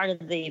be part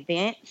of the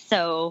event,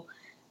 so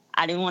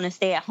I didn't want to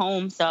stay at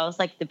home, so I was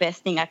like, the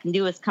best thing I can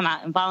do is come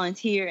out and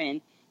volunteer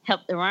and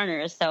help the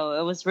runners. So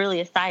it was really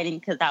exciting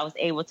because I was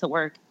able to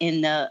work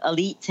in the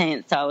elite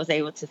tent, so I was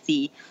able to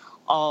see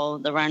all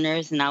the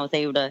runners, and I was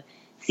able to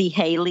see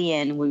Haley,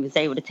 and we was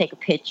able to take a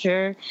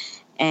picture,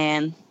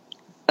 and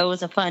it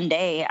was a fun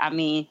day. I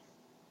mean,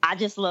 I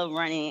just love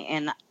running,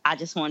 and I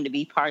just wanted to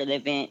be part of the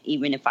event,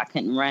 even if I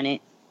couldn't run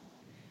it.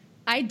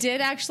 I did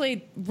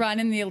actually run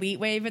in the elite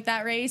wave at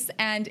that race,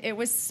 and it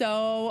was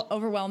so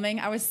overwhelming.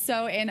 I was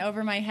so in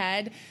over my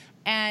head.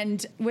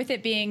 And with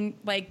it being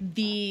like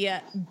the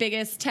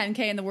biggest 10K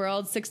in the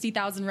world,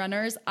 60,000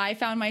 runners, I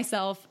found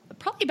myself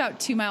probably about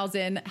 2 miles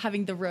in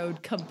having the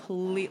road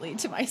completely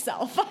to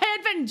myself. I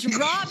had been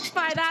dropped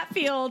by that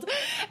field,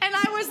 and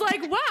I was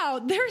like,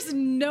 wow, there's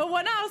no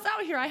one else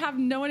out here. I have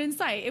no one in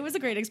sight. It was a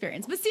great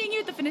experience. But seeing you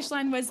at the finish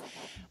line was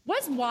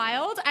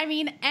wild. I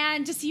mean,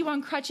 and to see you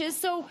on crutches.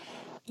 So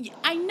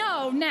I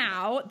know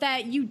now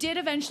that you did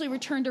eventually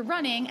return to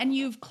running, and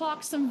you've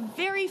clocked some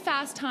very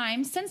fast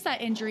times since that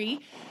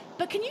injury.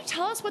 But can you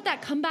tell us what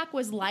that comeback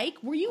was like?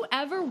 Were you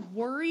ever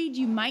worried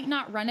you might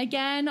not run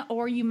again,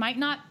 or you might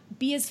not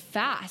be as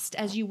fast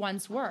as you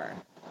once were?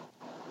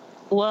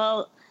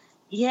 Well,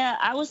 yeah,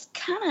 I was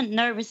kind of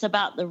nervous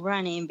about the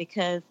running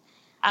because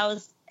I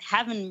was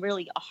having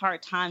really a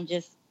hard time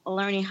just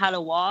learning how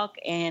to walk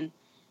and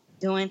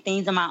doing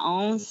things on my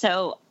own.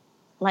 So,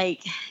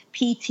 like,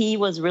 PT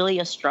was really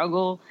a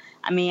struggle.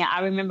 I mean,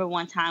 I remember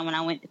one time when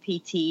I went to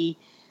PT,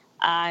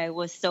 I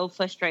was so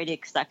frustrated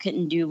because I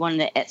couldn't do one of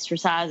the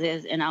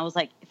exercises. And I was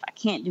like, if I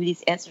can't do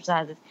these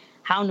exercises,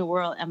 how in the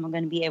world am I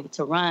going to be able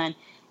to run?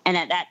 And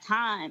at that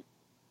time,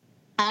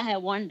 I had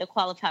wanted to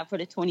qualify for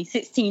the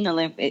 2016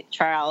 Olympic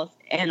trials.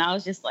 And I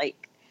was just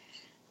like,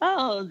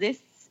 oh, this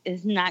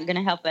is not going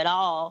to help at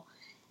all.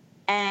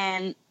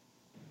 And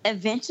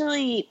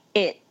eventually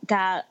it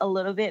got a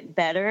little bit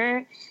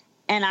better.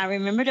 And I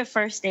remember the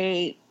first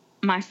day,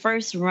 my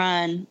first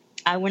run,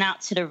 I went out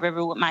to the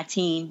river with my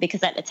team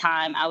because at the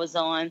time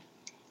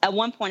at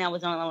one point I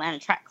was on the Atlanta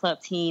Track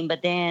Club team,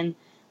 but then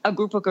a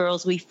group of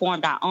girls, we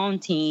formed our own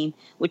team,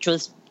 which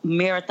was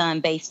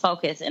marathon-based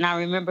focus. And I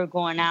remember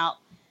going out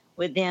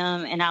with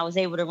them, and I was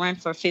able to run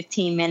for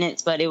 15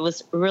 minutes, but it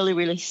was really,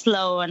 really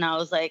slow. And I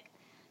was like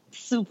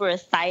super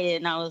excited,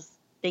 and I was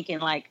thinking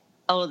like,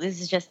 oh,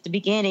 this is just the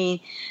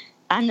beginning.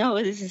 I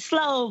know this is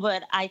slow,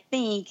 but I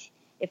think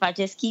if I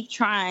just keep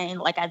trying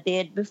like I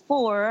did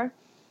before,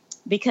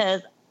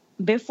 because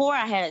before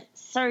I had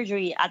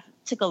surgery, I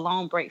took a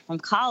long break from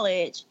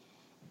college,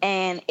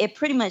 and it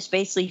pretty much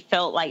basically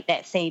felt like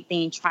that same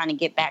thing, trying to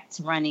get back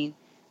to running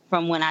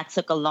from when I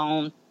took a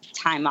long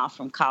time off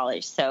from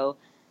college. So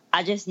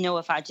I just know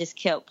if I just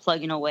kept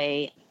plugging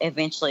away,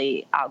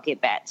 eventually I'll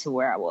get back to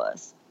where I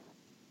was.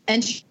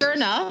 And sure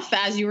enough,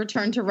 as you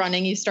returned to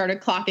running, you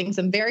started clocking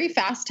some very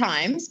fast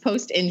times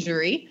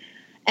post-injury.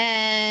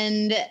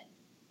 And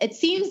it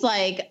seems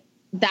like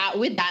that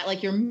with that,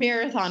 like your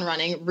marathon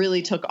running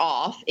really took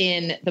off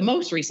in the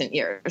most recent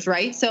years,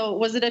 right? So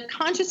was it a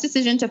conscious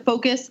decision to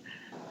focus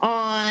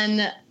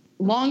on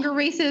longer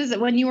races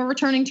when you were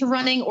returning to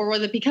running? Or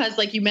was it because,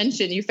 like you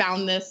mentioned, you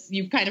found this,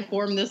 you've kind of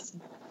formed this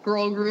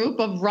girl group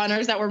of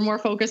runners that were more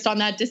focused on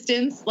that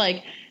distance?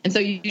 Like, and so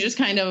you just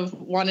kind of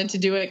wanted to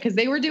do it because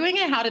they were doing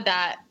it? How did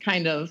that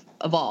kind of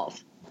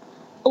evolve?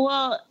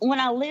 Well, when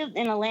I lived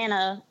in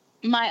Atlanta,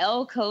 my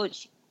old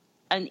coach,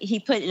 he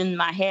put in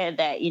my head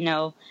that, you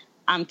know,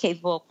 I'm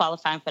capable of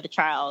qualifying for the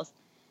trials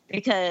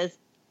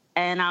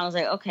and I was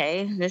like,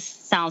 okay, this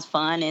sounds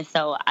fun. And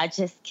so I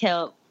just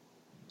kept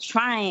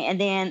trying. And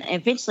then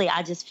eventually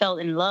I just fell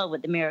in love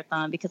with the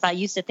marathon, because I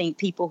used to think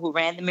people who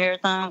ran the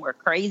marathon were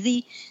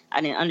crazy.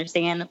 I didn't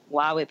understand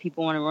why would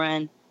people want to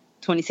run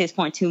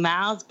 26.2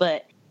 miles,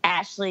 but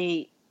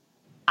actually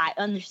I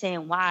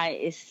understand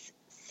why.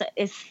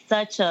 It's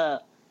such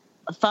a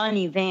fun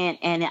event.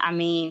 And I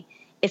mean,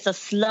 it's a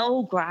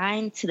slow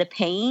grind to the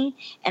pain,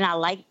 and I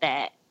like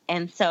that.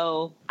 And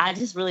so I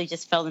just really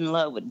just fell in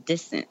love with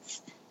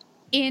distance.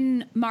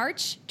 In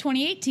March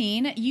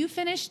 2018, you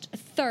finished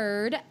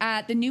third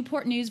at the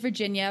Newport News,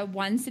 Virginia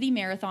One City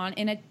Marathon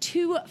in a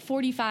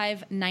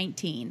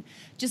 2:45:19,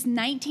 just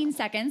 19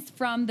 seconds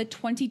from the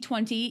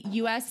 2020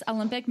 U.S.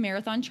 Olympic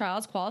Marathon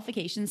Trials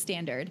qualification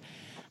standard.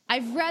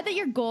 I've read that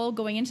your goal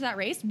going into that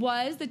race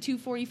was the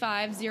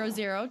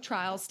 2:45:00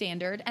 trial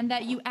standard, and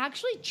that you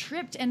actually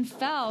tripped and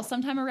fell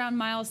sometime around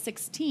mile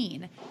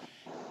 16.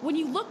 When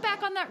you look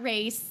back on that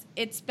race,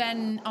 it's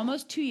been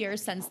almost 2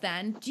 years since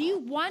then. Do you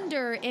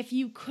wonder if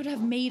you could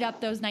have made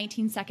up those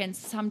 19 seconds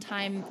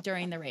sometime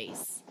during the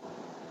race?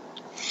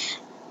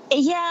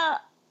 Yeah,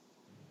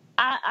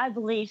 I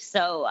believe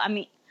so. I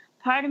mean,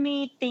 part of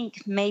me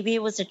think maybe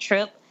it was a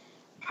trip.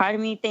 Part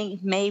of me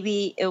think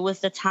maybe it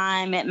was the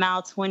time at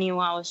mile 20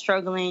 when I was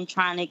struggling,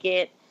 trying to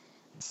get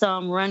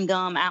some run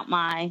gum out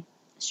my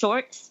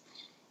shorts.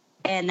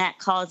 And that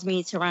caused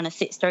me to run a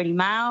 6:30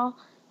 mile.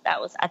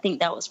 I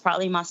think that was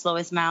probably my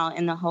slowest mile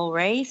in the whole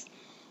race.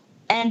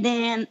 And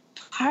then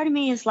part of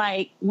me is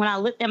like, when I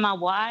looked at my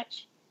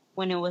watch,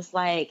 when it was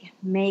like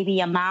maybe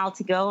a mile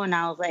to go, and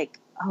I was like,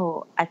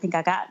 oh, I think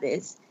I got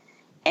this.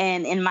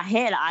 And in my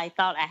head, I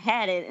thought I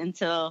had it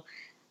until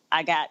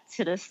I got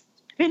to the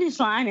finish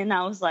line, and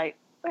I was like,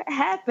 what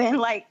happened?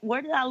 Like,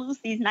 where did I lose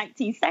these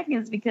 19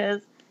 seconds?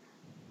 Because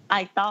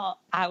I thought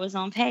I was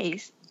on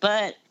pace.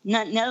 But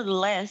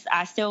nevertheless,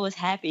 I still was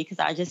happy because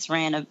I just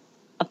ran a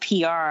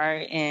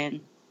PR, and,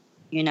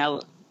 you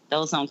know,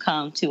 those don't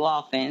come too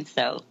often.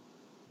 So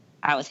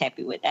I was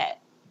happy with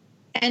that.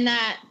 And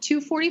that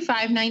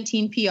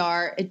 2:45:19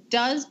 PR, it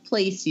does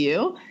place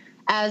you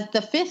as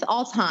the 5th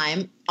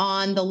all-time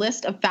on the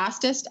list of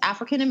fastest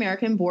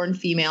African-American born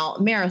female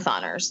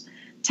marathoners.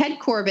 Ted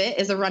Corbett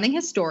is a running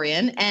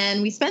historian,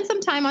 and we spent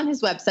some time on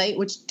his website,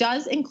 which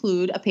does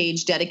include a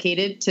page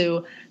dedicated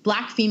to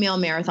Black female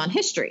marathon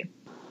history.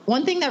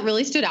 One thing that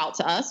really stood out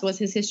to us was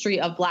his history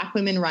of Black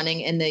women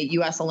running in the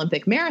U.S.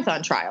 Olympic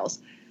marathon trials.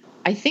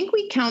 I think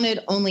we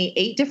counted only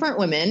 8 different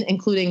women,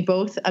 including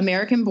both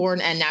American-born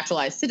and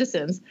naturalized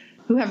citizens,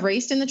 who have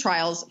raced in the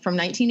trials from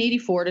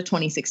 1984 to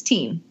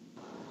 2016.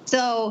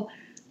 So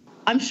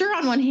I'm sure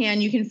on one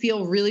hand you can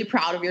feel really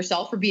proud of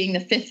yourself for being the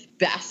 5th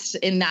best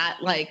in that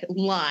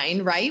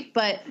line, right?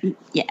 But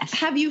yes,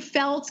 have you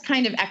felt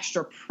kind of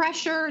extra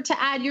pressure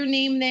to add your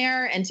name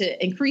there and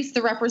to increase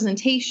the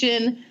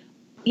representation?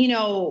 You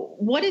know,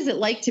 what is it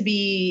like to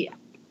be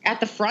at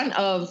the front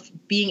of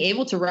being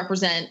able to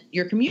represent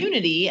your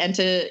community and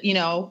to, you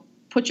know,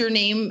 put your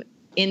name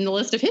in the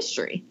list of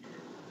history?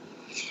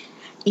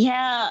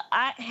 Yeah,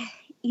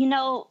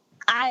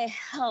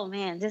 oh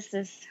man, this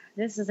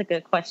is a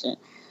good question.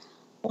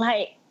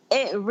 Like,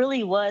 it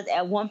really was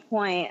at one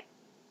point,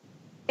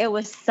 it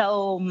was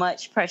so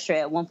much pressure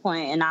at one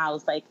point, and I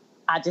was like,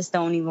 I just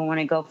don't even want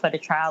to go for the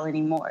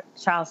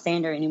trial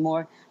standard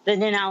anymore. But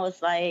then I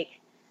was like,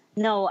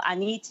 no, I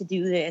need to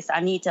do this. I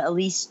need to at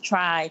least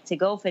try to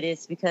go for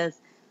this, because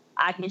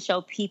I can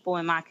show people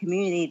in my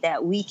community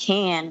that we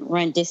can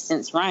run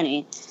distance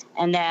running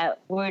and that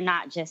we're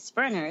not just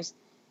sprinters.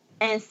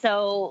 And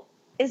so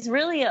it's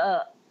really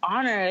an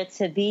honor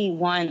to be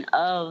one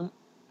of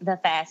the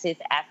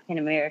fastest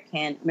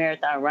African-American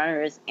marathon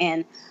runners.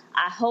 And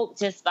I hope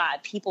just by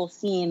people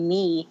seeing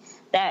me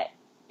that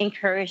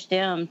encourage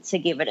them to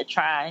give it a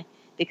try,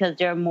 because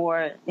they're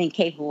more than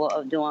capable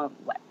of doing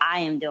what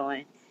I am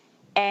doing.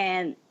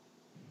 And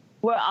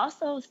we're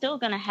also still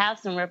going to have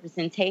some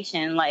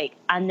representation. Like,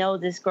 I know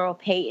this girl,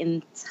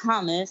 Peyton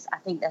Thomas, I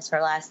think that's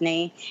her last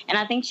name, and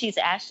I think she's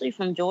actually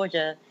from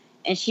Georgia,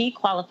 and she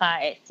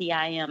qualified at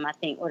CIM, I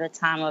think, with a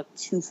time of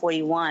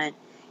 2:41,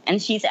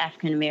 and she's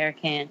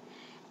African-American.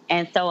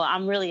 And so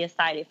I'm really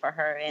excited for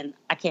her, and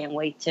I can't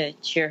wait to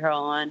cheer her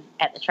on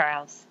at the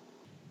trials.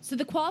 So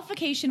the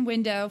qualification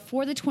window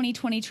for the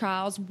 2020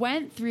 trials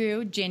went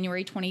through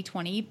January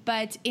 2020,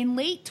 but in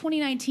late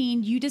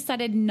 2019, you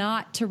decided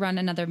not to run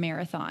another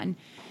marathon.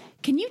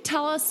 Can you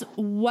tell us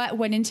what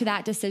went into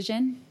that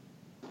decision?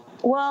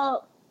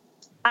 Well,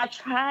 I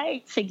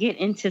tried to get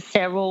into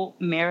several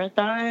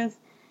marathons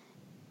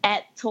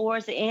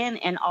towards the end,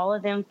 and all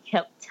of them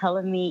kept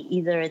telling me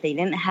either they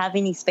didn't have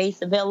any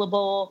space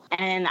available,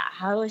 and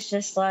I was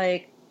just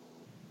like,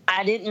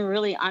 I didn't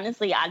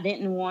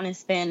want to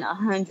spend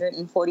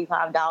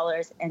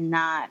 $145 and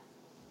not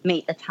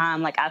make the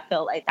time. Like, I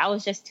felt like that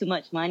was just too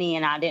much money,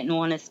 and I didn't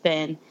want to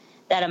spend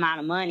that amount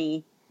of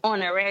money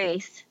on a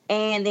race.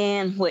 And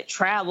then with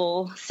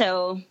travel,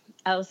 so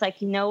I was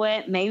like, you know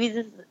what?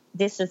 Maybe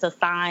this is a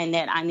sign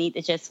that I need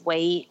to just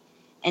wait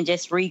and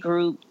just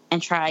regroup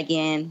and try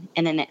again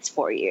in the next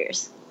 4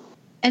 years.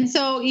 And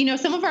so,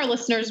 some of our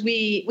listeners,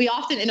 we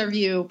often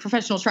interview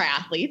professional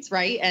triathletes,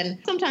 right? And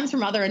sometimes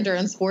from other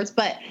endurance sports.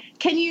 But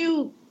can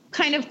you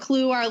kind of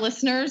clue our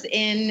listeners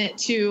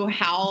into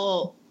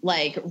how,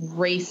 like,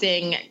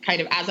 racing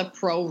kind of as a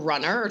pro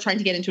runner or trying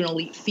to get into an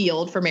elite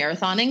field for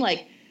marathoning,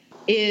 like,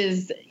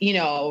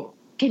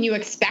 can you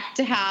expect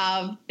to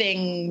have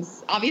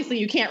things? Obviously,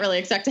 you can't really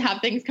expect to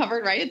have things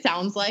covered, right? It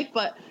sounds like.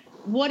 But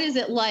what is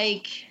it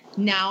like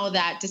now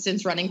that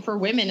distance running for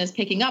women is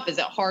picking up? Is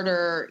it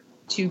harder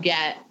to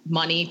get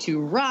money to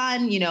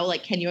run?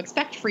 Can you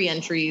expect free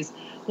entries?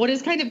 What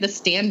is kind of the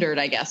standard,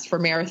 I guess, for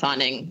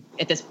marathoning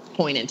at this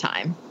point in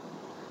time?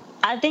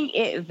 I think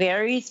it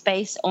varies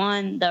based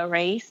on the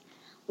race.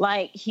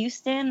 Like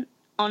Houston,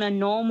 on a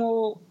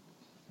normal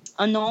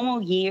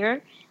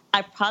year,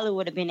 I probably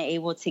would have been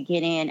able to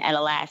get in at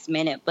a last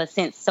minute. But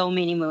since so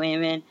many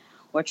women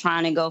were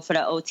trying to go for the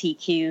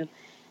OTQ,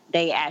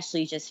 they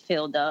actually just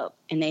filled up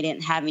and they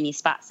didn't have any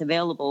spots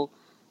available.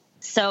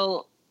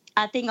 So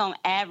I think on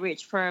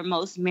average for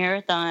most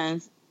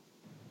marathons,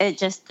 it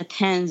just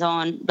depends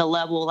on the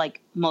level.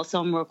 Like, most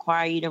of them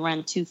require you to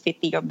run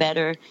 250 or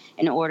better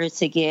in order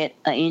to get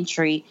an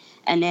entry.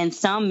 And then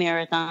some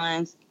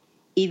marathons,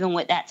 even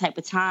with that type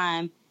of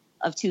time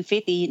of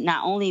 250,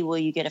 not only will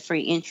you get a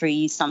free entry,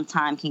 you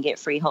sometimes can get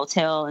free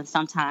hotel and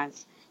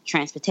sometimes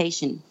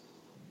transportation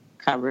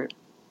covered.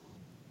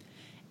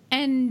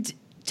 And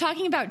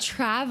talking about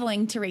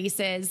traveling to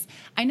races,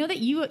 I know that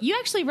you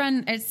actually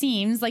run, it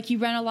seems like you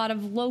run a lot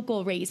of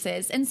local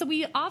races. And so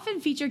we often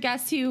feature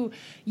guests who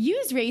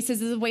use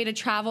races as a way to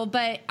travel,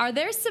 but are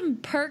there some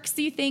perks,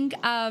 do you think,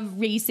 of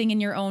racing in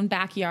your own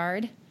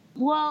backyard?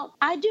 Well,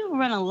 I do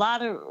run a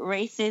lot of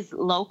races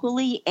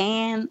locally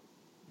and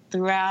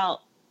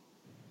throughout,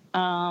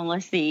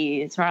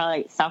 it's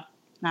probably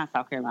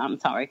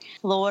like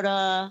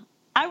Florida.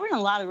 I run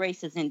a lot of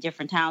races in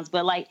different towns,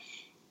 but like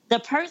the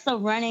perks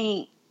of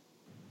running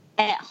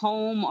at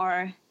home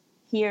or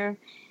here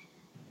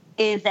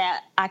is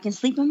that I can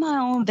sleep in my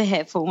own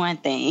bed, for one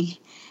thing.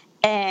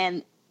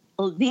 And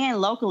being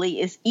locally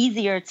is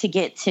easier to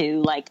get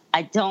to. Like,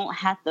 I don't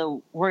have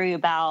to worry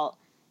about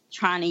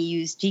trying to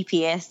use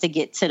GPS to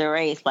get to the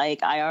race.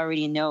 Like, I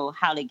already know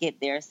how to get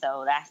there,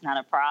 so that's not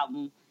a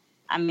problem.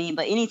 I mean,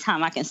 but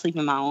anytime I can sleep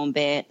in my own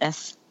bed,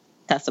 that's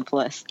a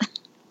plus.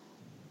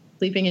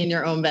 Sleeping in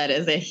your own bed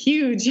is a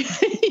huge,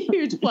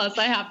 huge plus,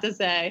 I have to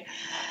say.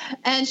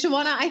 And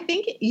Shawana, I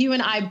think you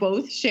and I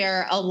both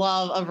share a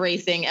love of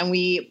racing, and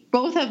we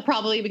both have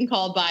probably been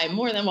called by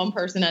more than one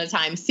person at a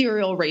time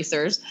serial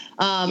racers.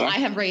 I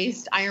have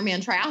raced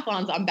Ironman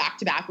triathlons on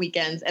back-to-back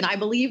weekends, and I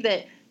believe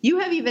that you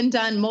have even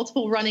done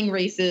multiple running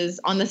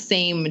races on the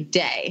same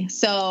day.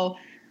 So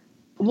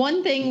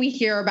one thing we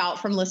hear about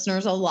from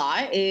listeners a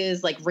lot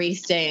is like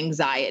race day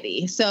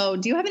anxiety. So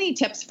do you have any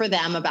tips for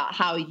them about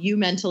how you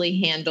mentally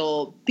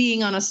handle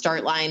being on a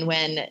start line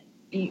when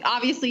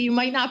obviously you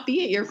might not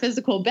be at your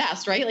physical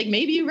best, right? Like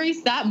maybe you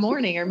raced that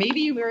morning or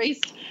maybe you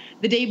raced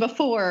the day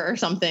before or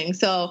something.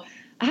 So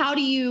how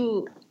do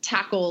you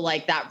tackle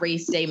like that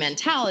race day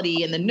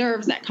mentality and the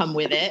nerves that come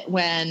with it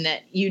when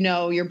you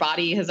know your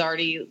body has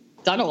already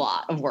done a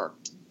lot of work?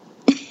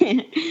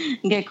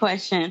 Good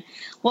question.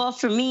 Well,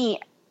 for me,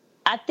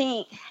 I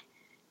think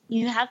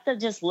you have to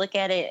just look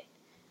at it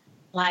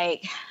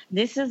like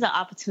this is an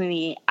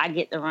opportunity I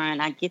get to run.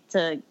 I get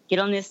to get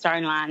on this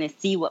starting line and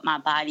see what my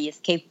body is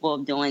capable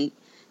of doing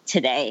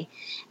today.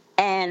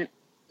 And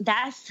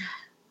that's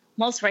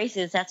most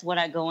races. That's what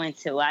I go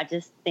into. I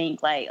just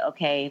think like,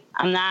 okay,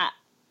 I'm not,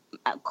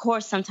 of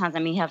course, sometimes I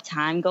may have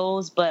time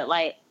goals, but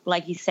like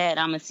you said,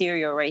 I'm a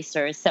serial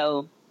racer.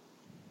 So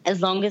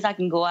as long as I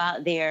can go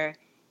out there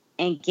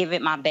and give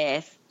it my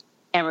best,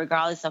 and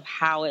regardless of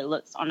how it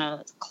looks on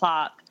a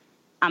clock,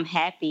 I'm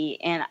happy.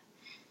 And,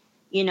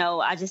 you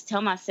know, I just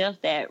tell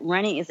myself that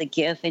running is a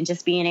gift, and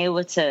just being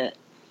able to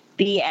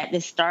be at the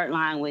start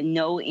line with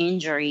no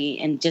injury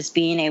and just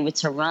being able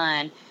to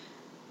run,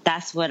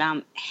 that's what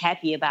I'm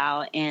happy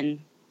about.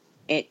 And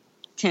it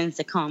tends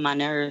to calm my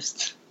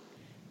nerves.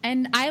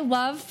 And I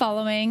love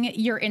following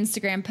your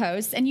Instagram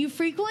posts, and you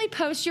frequently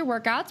post your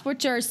workouts,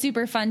 which are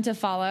super fun to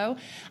follow.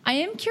 I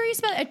am curious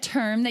about a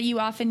term that you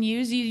often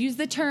use. You use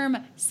the term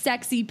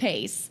sexy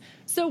pace.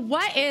 So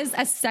what is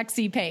a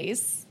sexy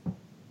pace?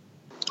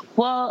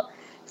 Well,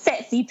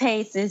 sexy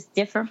pace is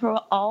different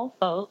for all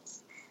folks.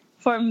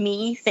 For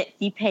me,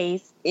 sexy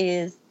pace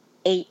is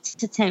 8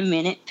 to 10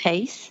 minute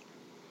pace.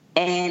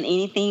 And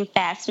anything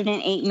faster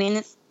than 8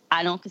 minutes,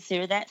 I don't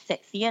consider that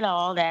sexy at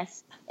all.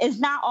 It's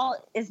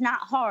not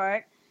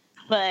hard,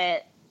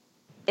 but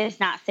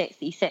it's not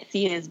sexy.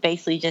 Sexy is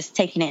basically just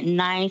taking it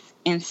nice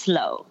and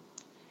slow.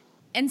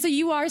 And so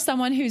you are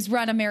someone who's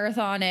run a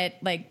marathon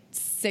at like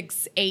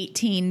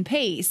 6:18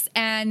 pace.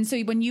 And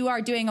so when you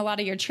are doing a lot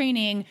of your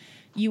training,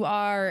 you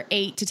are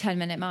 8 to 10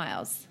 minute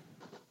miles.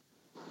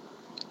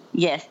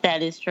 Yes,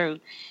 that is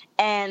true.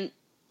 And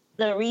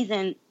the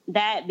reason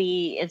that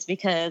is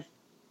because,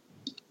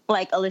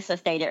 like Alyssa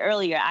stated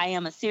earlier, I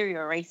am a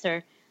serial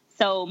racer.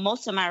 So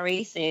most of my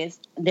races,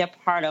 they're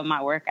part of my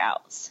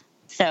workouts.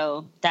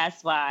 So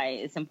that's why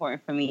it's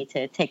important for me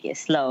to take it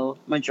slow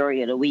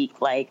majority of the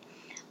week. Like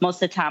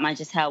most of the time I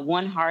just have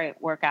one hard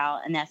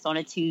workout, and that's on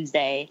a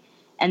Tuesday.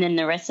 And then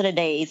the rest of the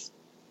days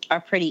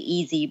are pretty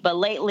easy. But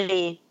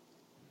lately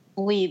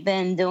we've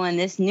been doing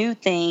this new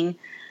thing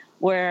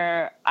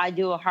where I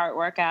do a hard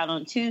workout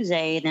on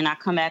Tuesday, then I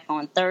come back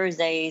on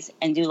Thursdays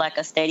and do like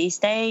a steady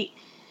state,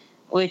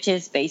 which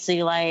is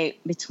basically like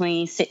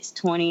between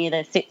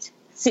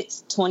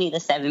 6:20 to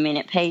 7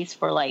 minute pace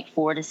for like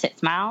 4 to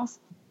 6 miles.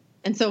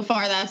 And so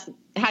far,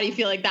 how do you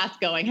feel like that's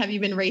going? Have you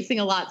been racing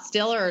a lot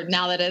still, or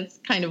now that it's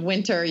kind of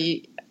winter,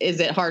 is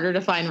it harder to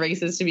find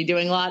races to be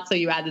doing a lot? So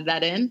you added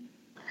that in?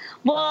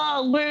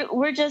 Well,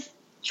 we're just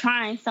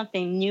trying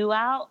something new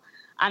out.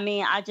 I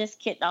mean, I just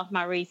kicked off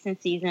my racing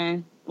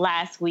season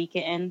last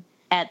weekend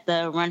at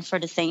the Run for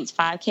the Saints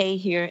 5K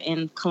here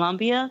in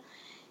Columbia.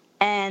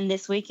 And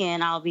this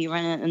weekend, I'll be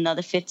running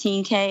another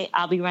 15K.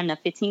 I'll be running a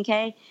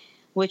 15K,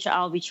 which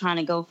I'll be trying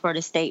to go for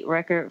the state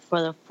record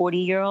for the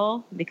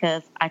 40-year-old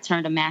because I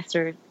turned a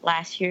master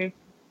last year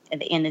at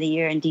the end of the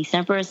year in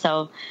December.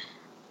 So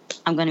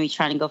I'm going to be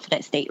trying to go for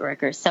that state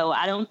record. So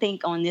I don't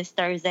think on this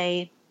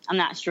Thursday, I'm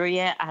not sure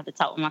yet. I have to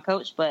talk with my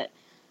coach, but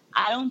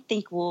I don't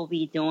think we'll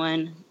be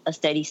doing a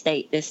steady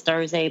state this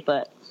Thursday,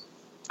 but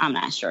I'm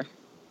not sure.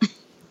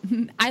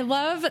 I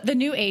love the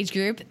new age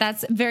group.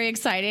 That's very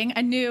exciting.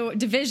 A new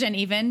division,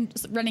 even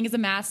running as a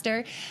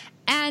master.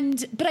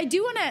 But I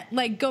do want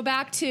to go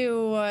back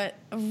to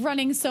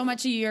running so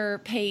much of your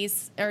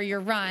pace or your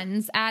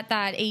runs at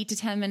that 8 to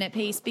 10 minute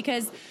pace,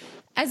 because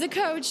as a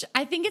coach,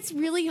 I think it's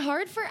really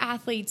hard for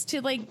athletes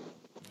to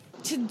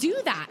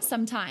do that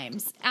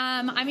sometimes.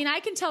 I mean, I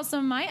can tell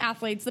some of my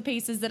athletes the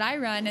paces that I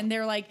run and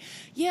they're like,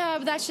 yeah,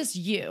 but that's just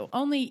you.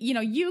 Only,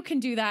 you can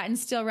do that and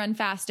still run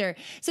faster.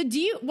 So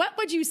what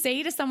would you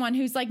say to someone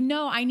who's like,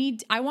 no,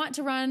 I want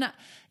to run,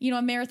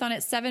 a marathon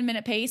at 7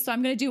 minute pace. So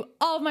I'm going to do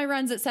all of my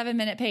runs at 7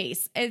 minute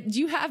pace. Do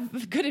you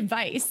have good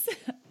advice?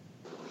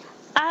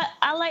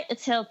 I like to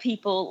tell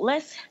people,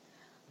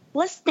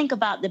 let's think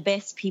about the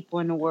best people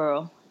in the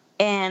world.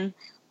 And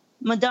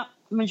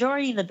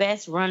majority of the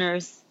best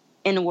runners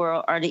in the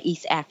world are the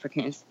East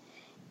Africans.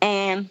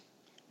 And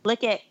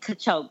look at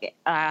Kipchoge.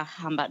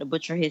 I'm about to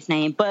butcher his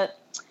name, but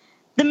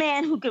the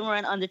man who can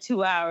run under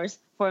 2 hours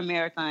for a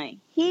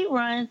marathon, he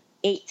runs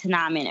 8 to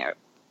 9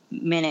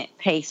 minute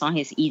pace on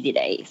his easy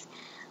days.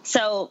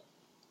 So,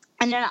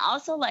 and then I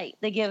also like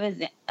to give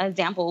an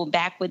example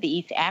back with the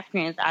East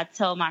Africans. I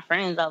tell my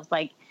friends, I was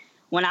like,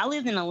 when I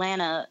lived in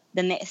Atlanta,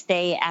 the next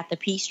day at the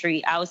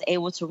Peachtree, I was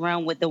able to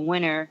run with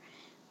one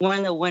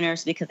of the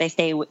winners because they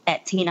stayed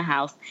at Tina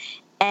House.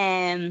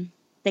 And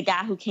the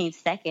guy who came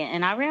second,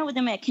 and I ran with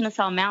them at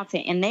Kennesaw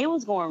Mountain, and they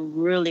was going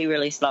really,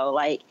 really slow,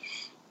 like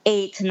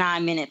 8 to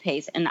 9 minute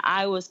pace. And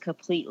I was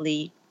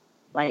completely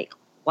like,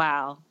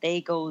 wow, they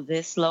go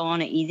this slow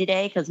on an easy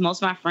day? Because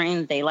most of my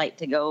friends, they like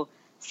to go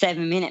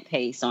 7 minute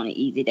pace on an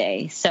easy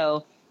day.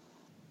 So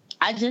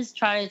I just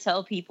try to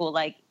tell people,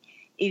 like,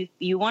 if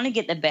you want to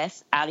get the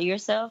best out of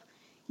yourself,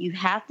 you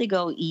have to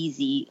go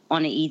easy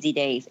on the easy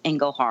days and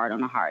go hard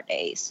on the hard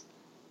days.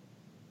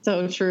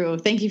 So true.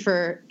 Thank you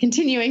for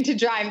continuing to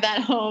drive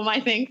that home, I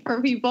think,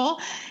 for people.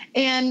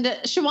 And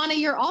Shawana,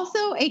 you're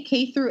also a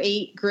K through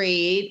 8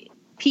 grade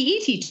PE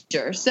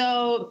teacher.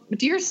 So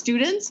do your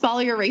students follow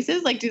your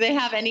races? Like, do they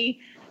have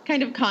any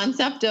kind of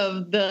concept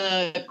of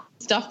the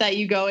stuff that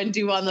you go and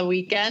do on the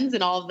weekends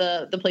and all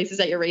of the places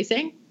that you're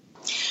racing?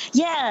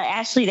 Yeah,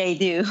 actually they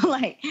do.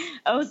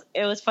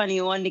 It was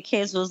funny. One of the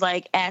kids was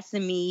like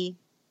asking me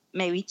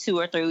maybe 2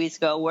 or 3 weeks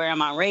ago, where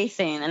am I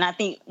racing? And I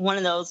think one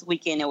of those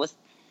weekends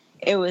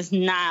it was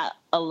not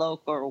a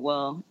local.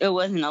 Well, it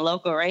wasn't a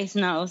local race.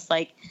 And I was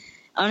like,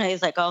 oh no,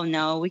 he's like, oh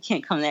no, we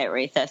can't come to that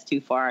race. That's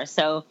too far.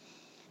 So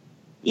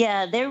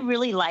yeah, they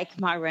really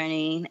like my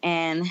running,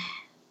 and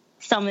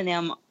some of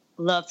them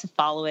love to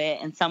follow it.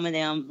 And some of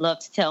them love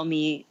to tell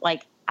me,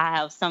 like I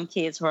have some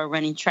kids who are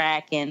running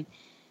track and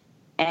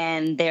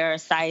they're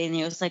excited. And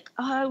it was like,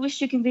 oh, I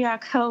wish you can be our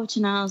coach.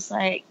 And I was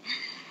like,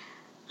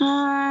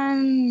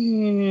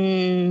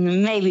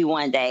 maybe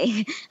one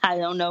day. I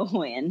don't know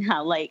when.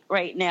 Like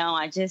right now,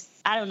 I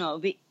don't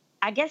know.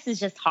 I guess it's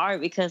just hard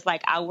because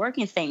like I work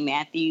in St.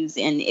 Matthews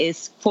and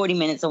it's 40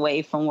 minutes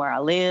away from where I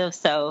live.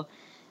 So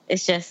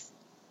it's just,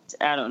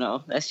 I don't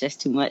know. That's just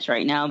too much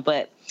right now.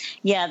 But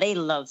yeah, they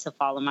love to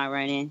follow my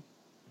running.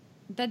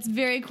 That's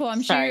very cool.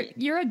 I'm sure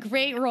you're a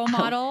great role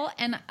model.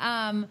 And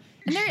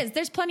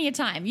there's plenty of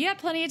time. You have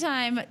plenty of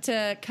time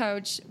to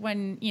coach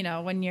when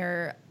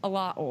you're a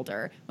lot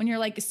older, when you're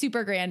like a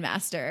super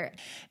grandmaster.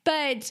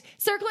 But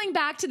circling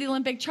back to the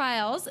Olympic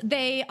trials,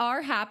 they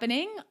are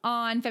happening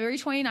on February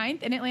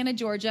 29th in Atlanta,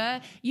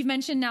 Georgia. You've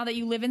mentioned now that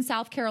you live in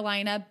South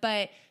Carolina,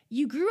 but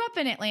you grew up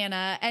in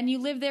Atlanta and you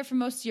lived there for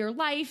most of your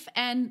life.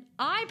 And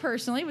I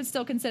personally would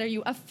still consider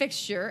you a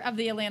fixture of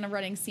the Atlanta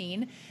running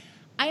scene.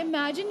 I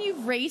imagine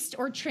you've raced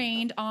or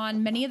trained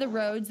on many of the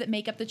roads that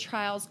make up the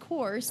trials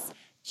course.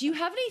 Do you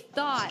have any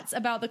thoughts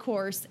about the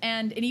course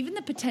and even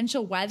the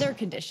potential weather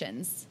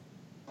conditions?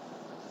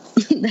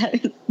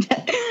 That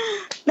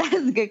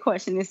is a good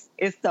question.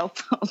 It's so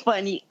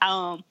funny.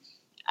 I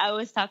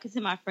was talking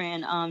to my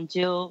friend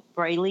Jill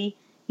Braley.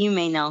 You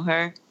may know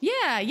her.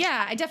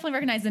 Yeah. I definitely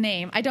recognize the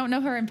name. I don't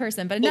know her in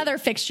person, but another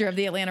fixture of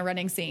the Atlanta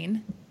running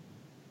scene.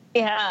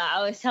 Yeah,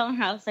 I was telling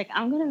her, I was like,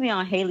 I'm going to be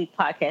on Haley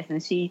podcast,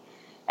 and she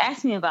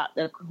asked me about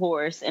the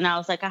course, and I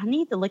was like, I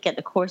need to look at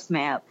the course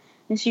map.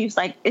 And she was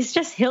like, it's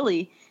just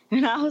hilly.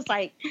 And I was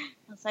like,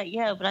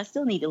 yeah, but I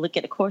still need to look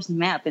at the course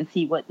map and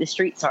see what the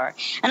streets are.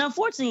 And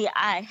unfortunately,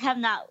 I have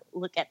not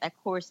looked at that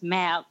course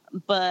map,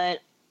 but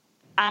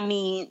I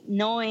mean,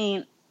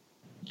 knowing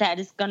that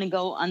it's going to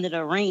go under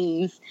the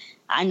rings,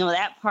 I know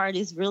that part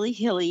is really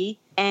hilly,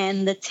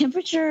 and the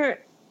temperature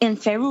in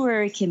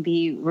February can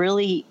be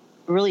really,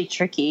 really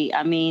tricky.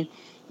 I mean,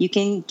 you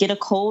can get a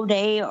cold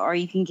day or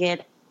you can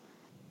get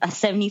a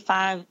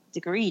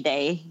 75-degree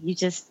day. You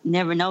just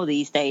never know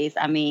these days.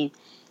 I mean,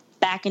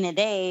 back in the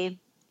day,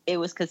 it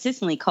was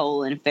consistently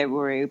cold in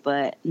February,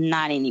 but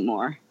not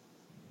anymore.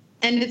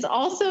 And it's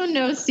also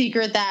no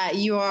secret that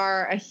you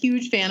are a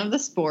huge fan of the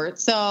sport.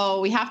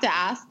 So we have to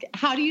ask,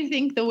 how do you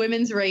think the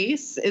women's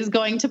race is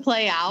going to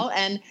play out?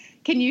 And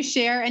can you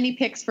share any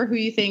picks for who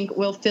you think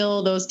will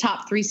fill those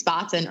top 3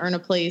 spots and earn a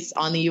place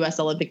on the U.S.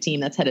 Olympic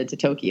team that's headed to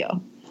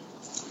Tokyo?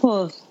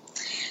 Oh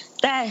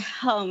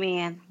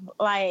man.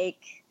 Like,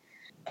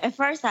 at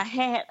first I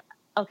had,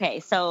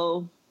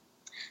 so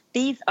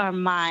these are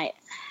my,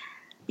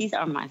 it's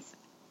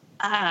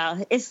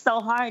so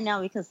hard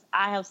now because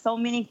I have so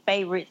many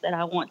favorites that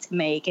I want to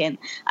make, and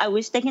I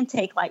wish they can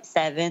take like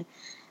 7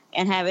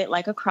 and have it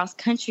like a cross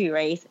country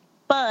race.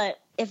 But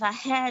if I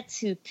had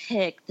to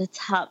pick the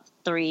top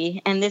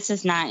 3, and this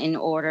is not in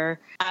order,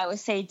 I would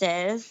say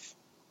Des,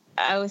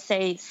 I would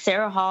say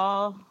Sarah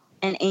Hall,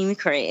 and Amy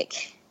Craig.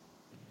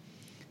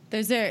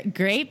 Those are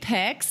great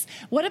picks.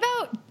 What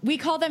about, we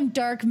call them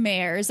dark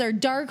mares or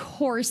dark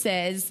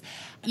horses?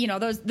 You know,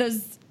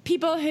 those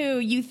people who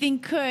you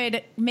think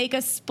could make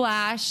a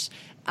splash.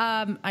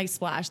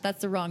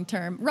 That's the wrong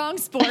term. Wrong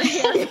sport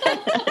here.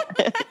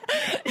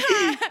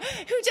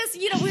 Who just,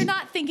 we're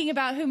not thinking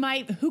about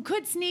who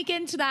could sneak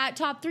into that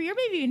top 3 or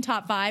maybe even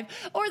top 5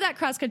 or that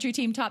cross country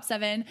team top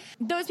 7.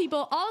 Those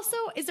people. Also,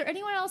 is there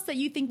anyone else that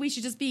you think we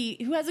should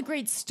who has a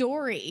great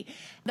story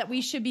that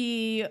we should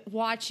be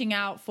watching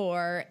out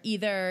for,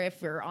 either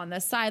if we're on the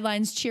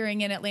sidelines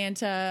cheering in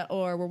Atlanta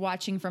or we're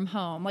watching from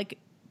home? Like,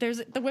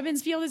 the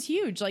women's field is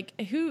huge. Like,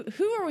 who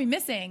are we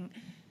missing?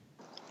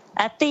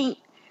 I think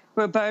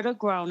Roberta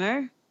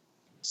Groner.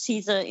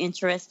 She's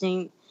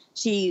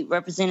she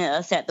represented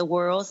us at the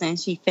Worlds, and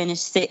she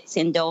finished 6th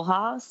in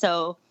Doha,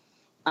 so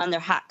under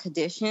hot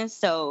conditions.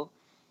 So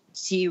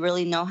she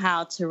really know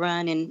how to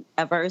run in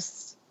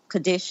adverse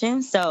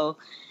conditions. So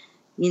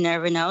you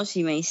never know,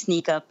 she may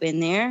sneak up in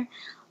there.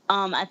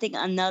 I think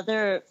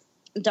another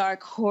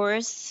dark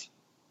horse,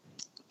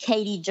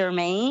 Katie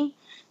Germain.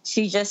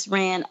 She just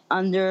ran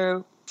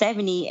under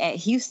 70 at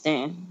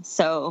Houston,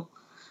 so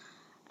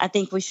I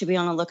think we should be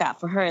on the lookout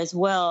for her as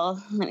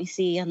well. Let me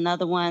see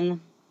another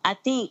one. I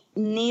think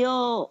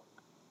Neil,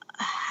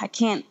 I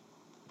can't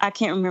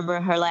remember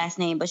her last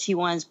name, but she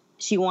won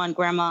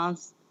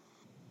Grandma's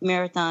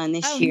Marathon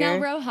this year. Nell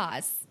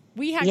Rojas.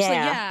 We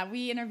actually,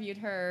 we interviewed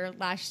her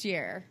last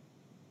year.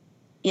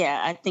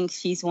 Yeah, I think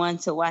she's one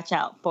to watch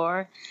out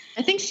for.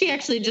 I think she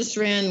actually just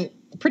ran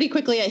pretty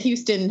quickly at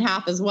Houston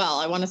half as well.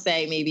 I want to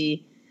say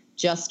maybe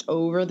just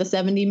over the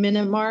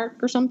 70-minute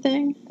mark or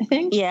something, I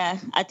think. Yeah,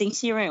 I think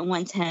she ran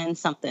 1:10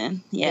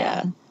 something.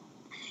 Yeah.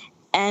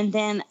 And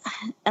then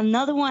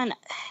another one,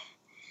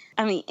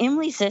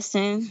 Emily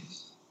Sisson.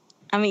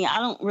 I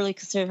don't really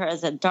consider her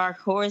as a dark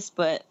horse,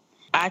 but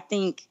I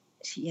think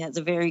she has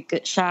a very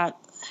good shot.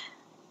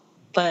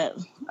 But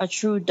a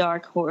true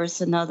dark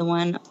horse, another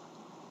one.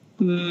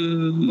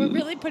 We're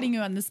really putting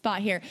you on the spot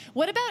here.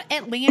 What about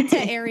Atlanta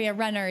area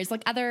runners,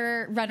 like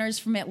other runners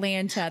from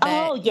Atlanta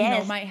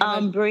that might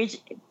have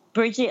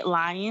Bridget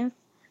Lyons.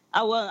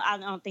 Well, I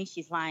don't think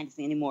she's Lions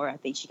anymore. I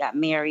think she got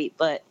married.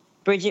 But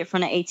Bridget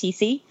from the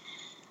ATC,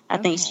 I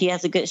think she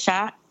has a good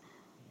shot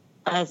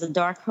as a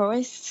dark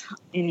horse.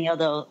 Any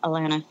other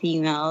Atlanta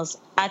females?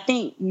 I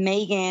think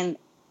Megan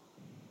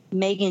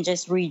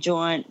just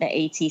rejoined the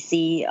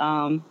ATC.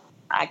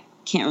 I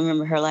can't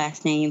remember her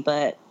last name,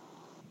 but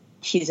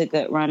she's a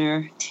good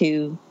runner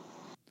too.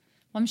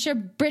 Well, I'm sure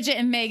Bridget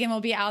and Megan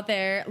will be out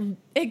there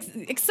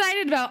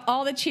excited about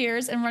all the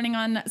cheers and running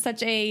on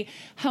such a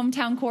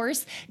hometown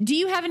course. Do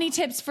you have any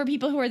tips for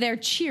people who are there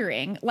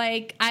cheering?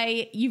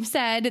 You've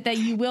said that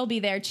you will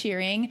be there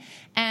cheering,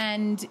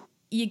 and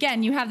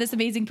again, you have this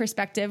amazing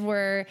perspective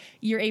where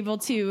you're able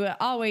to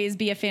always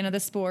be a fan of the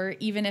sport,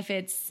 even if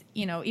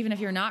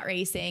you're not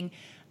racing.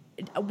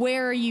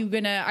 Where are you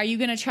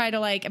gonna try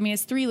to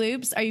it's 3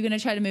 loops. Are you gonna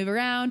try to move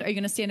around? Are you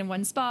gonna stand in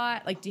one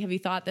spot? Have you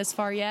thought this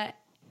far yet?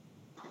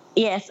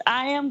 Yes,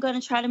 I am going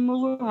to try to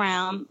move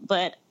around,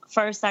 but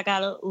first I got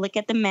to look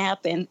at the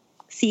map and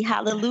see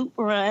how the loop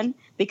run,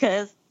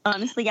 because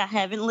honestly, I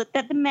haven't looked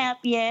at the map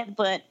yet,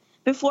 but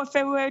before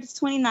February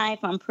 29th,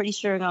 I'm pretty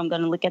sure I'm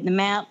going to look at the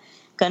map,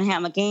 going to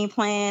have a game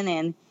plan,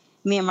 and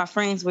me and my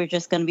friends, we're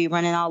just going to be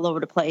running all over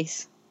the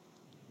place.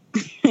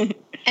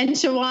 And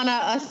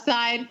Shawana,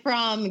 aside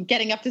from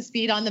getting up to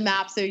speed on the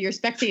map so your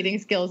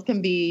spectating skills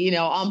can be,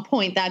 on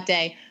point that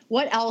day,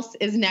 what else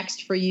is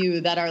next for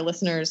you that our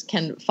listeners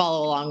can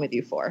follow along with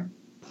you for?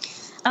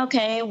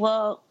 Okay,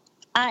 well,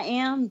 I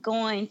am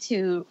going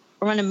to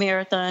run a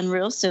marathon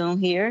real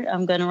soon here.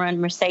 I'm going to run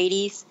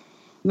Mercedes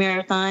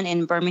Marathon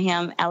in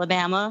Birmingham,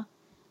 Alabama,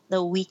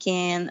 the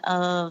weekend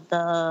of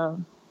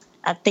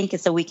I think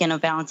it's the weekend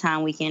of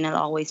Valentine weekend. It'll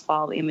always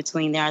fall in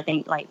between there. I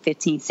think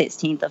 15th,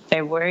 16th of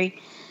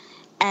February.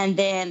 And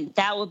then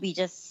that will be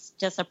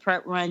just a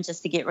prep run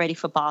just to get ready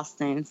for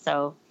Boston.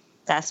 So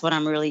that's what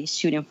I'm really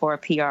shooting for, a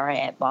PR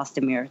at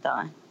Boston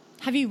Marathon.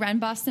 Have you run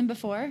Boston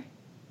before?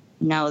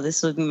 No,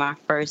 this will be my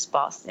first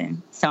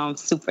Boston. So I'm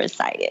super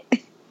excited.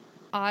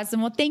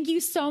 Awesome. Well, thank you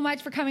so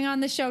much for coming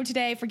on the show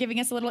today, for giving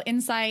us a little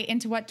insight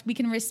into what we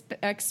can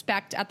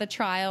expect at the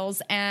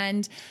trials.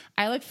 And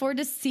I look forward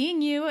to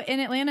seeing you in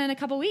Atlanta in a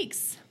couple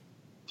weeks.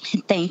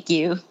 Thank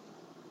you.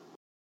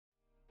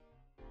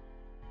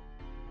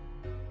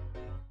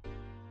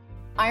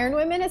 Iron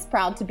Women is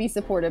proud to be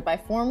supported by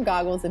Form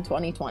Goggles in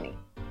 2020.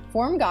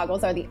 Form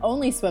Goggles are the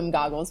only swim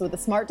goggles with a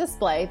smart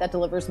display that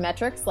delivers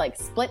metrics like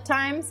split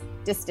times,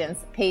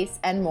 distance, pace,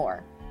 and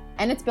more.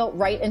 And it's built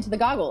right into the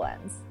goggle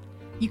lens.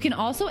 You can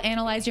also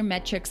analyze your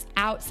metrics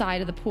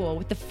outside of the pool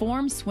with the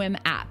Form Swim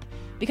app,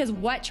 because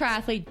what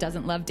triathlete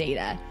doesn't love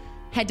data?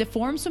 Head to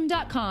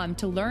formswim.com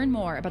to learn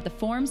more about the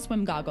Form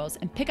Swim goggles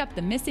and pick up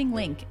the missing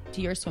link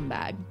to your swim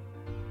bag.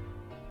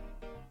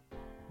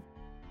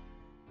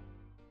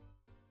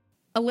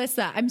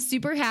 Alyssa, I'm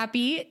super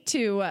happy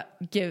to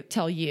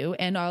tell you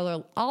and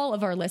all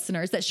of our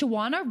listeners that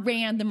Shawana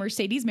ran the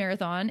Mercedes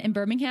Marathon in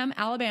Birmingham,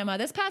 Alabama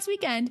this past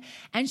weekend,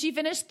 and she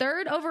finished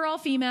 3rd overall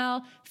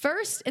female,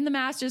 1st in the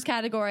Masters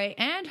category,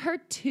 and her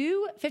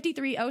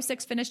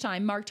 2:53:06 finish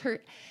time marked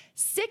her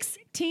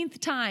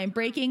 16th time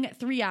breaking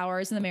 3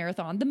 hours in the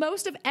marathon, the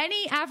most of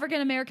any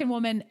African-American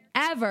woman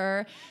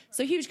ever.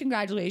 So huge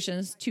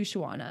congratulations to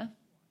Shawana.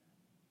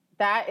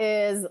 That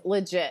is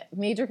legit.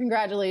 Major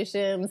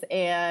congratulations,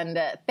 and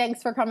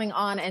thanks for coming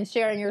on and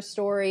sharing your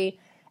story.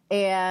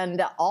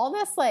 And all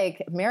this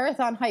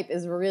marathon hype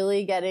is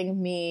really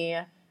getting me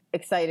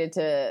excited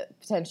to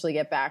potentially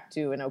get back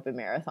to an open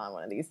marathon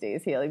one of these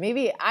days, Haley.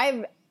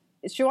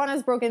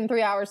 Shawana's broken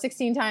 3 hours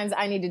 16 times.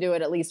 I need to do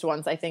it at least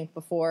once, I think,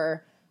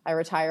 before I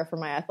retire from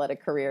my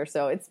athletic career.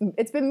 So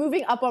it's been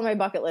moving up on my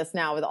bucket list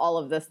now with all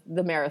of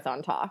the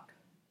marathon talk.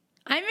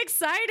 I'm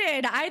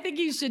excited. I think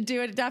you should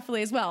do it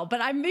definitely as well.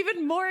 But I'm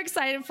even more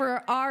excited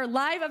for our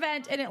live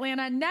event in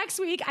Atlanta next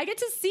week. I get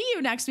to see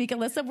you next week,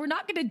 Alyssa. We're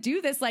not going to do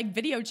this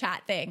video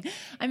chat thing.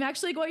 I'm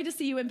actually going to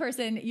see you in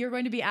person. You're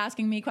going to be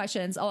asking me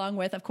questions along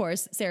with, of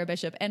course, Sarah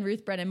Bishop and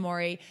Ruth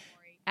Brennan-Morey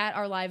at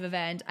our live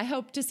event. I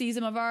hope to see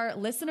some of our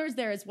listeners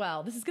there as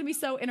well. This is going to be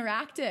so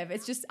interactive.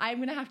 It's just, I'm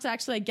going to have to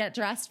actually get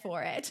dressed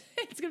for it.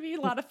 It's going to be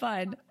a lot of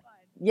fun.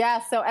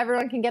 Yeah, so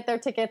everyone can get their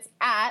tickets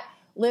at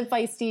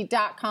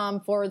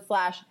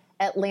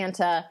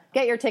livefeisty.com/Atlanta.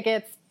 Get your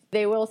tickets.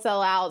 They will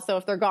sell out. So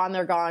if they're gone,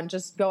 they're gone.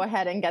 Just go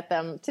ahead and get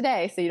them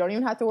today. So you don't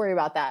even have to worry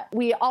about that.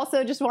 We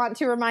also just want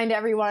to remind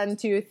everyone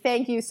to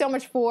thank you so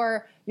much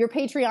for your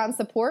Patreon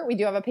support. We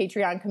do have a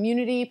Patreon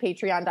community,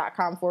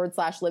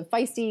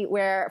 patreon.com/livefeisty,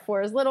 where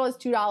for as little as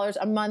 $2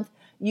 a month,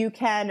 you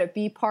can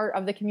be part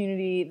of the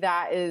community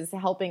that is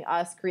helping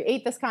us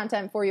create this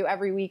content for you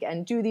every week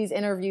and do these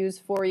interviews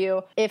for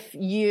you. If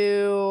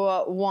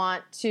you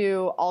want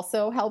to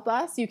also help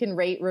us, you can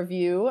rate,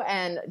 review,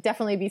 and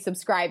definitely be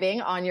subscribing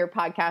on your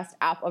podcast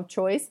app of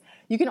choice.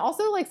 You can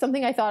also,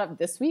 something I thought of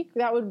this week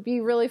that would be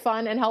really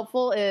fun and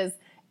helpful is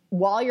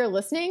while you're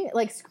listening,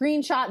 like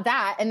screenshot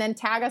that and then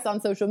tag us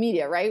on social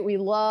media, right? We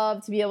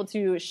love to be able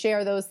to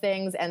share those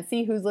things and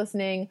see who's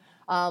listening.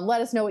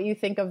 Let us know what you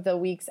think of the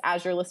weeks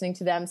as you're listening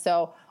to them.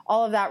 So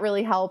all of that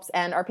really helps.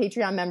 And our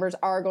Patreon members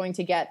are going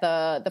to get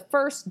the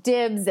first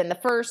dibs and the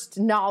first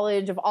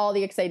knowledge of all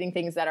the exciting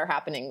things that are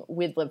happening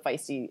with Live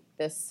Feisty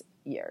this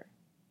year.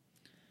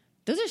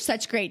 Those are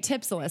such great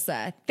tips,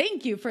 Alyssa.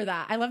 Thank you for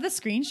that. I love the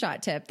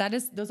screenshot tip.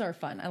 Those are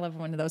fun. I love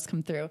when those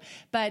come through.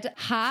 But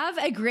have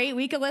a great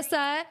week,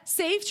 Alyssa.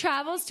 Safe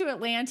travels to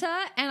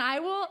Atlanta, and I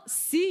will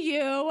see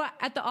you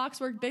at the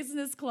Oxford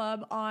Business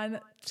Club on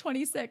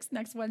 26th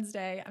next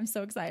Wednesday. I'm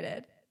so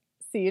excited.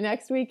 See you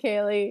next week,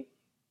 Haley.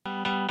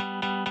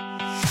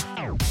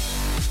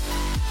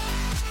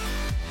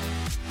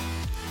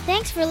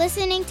 Thanks for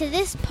listening to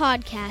this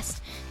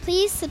podcast.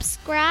 Please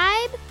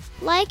subscribe,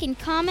 like, and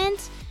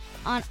comment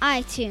on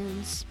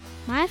iTunes.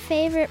 My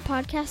favorite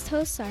podcast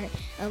hosts are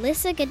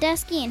Alyssa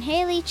Godesky and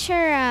Haley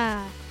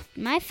Chura.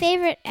 My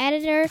favorite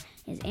editor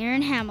is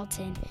Aaron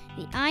Hamilton.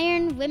 The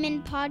Iron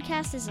Women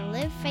podcast is a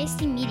Live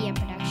Feisty media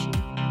production.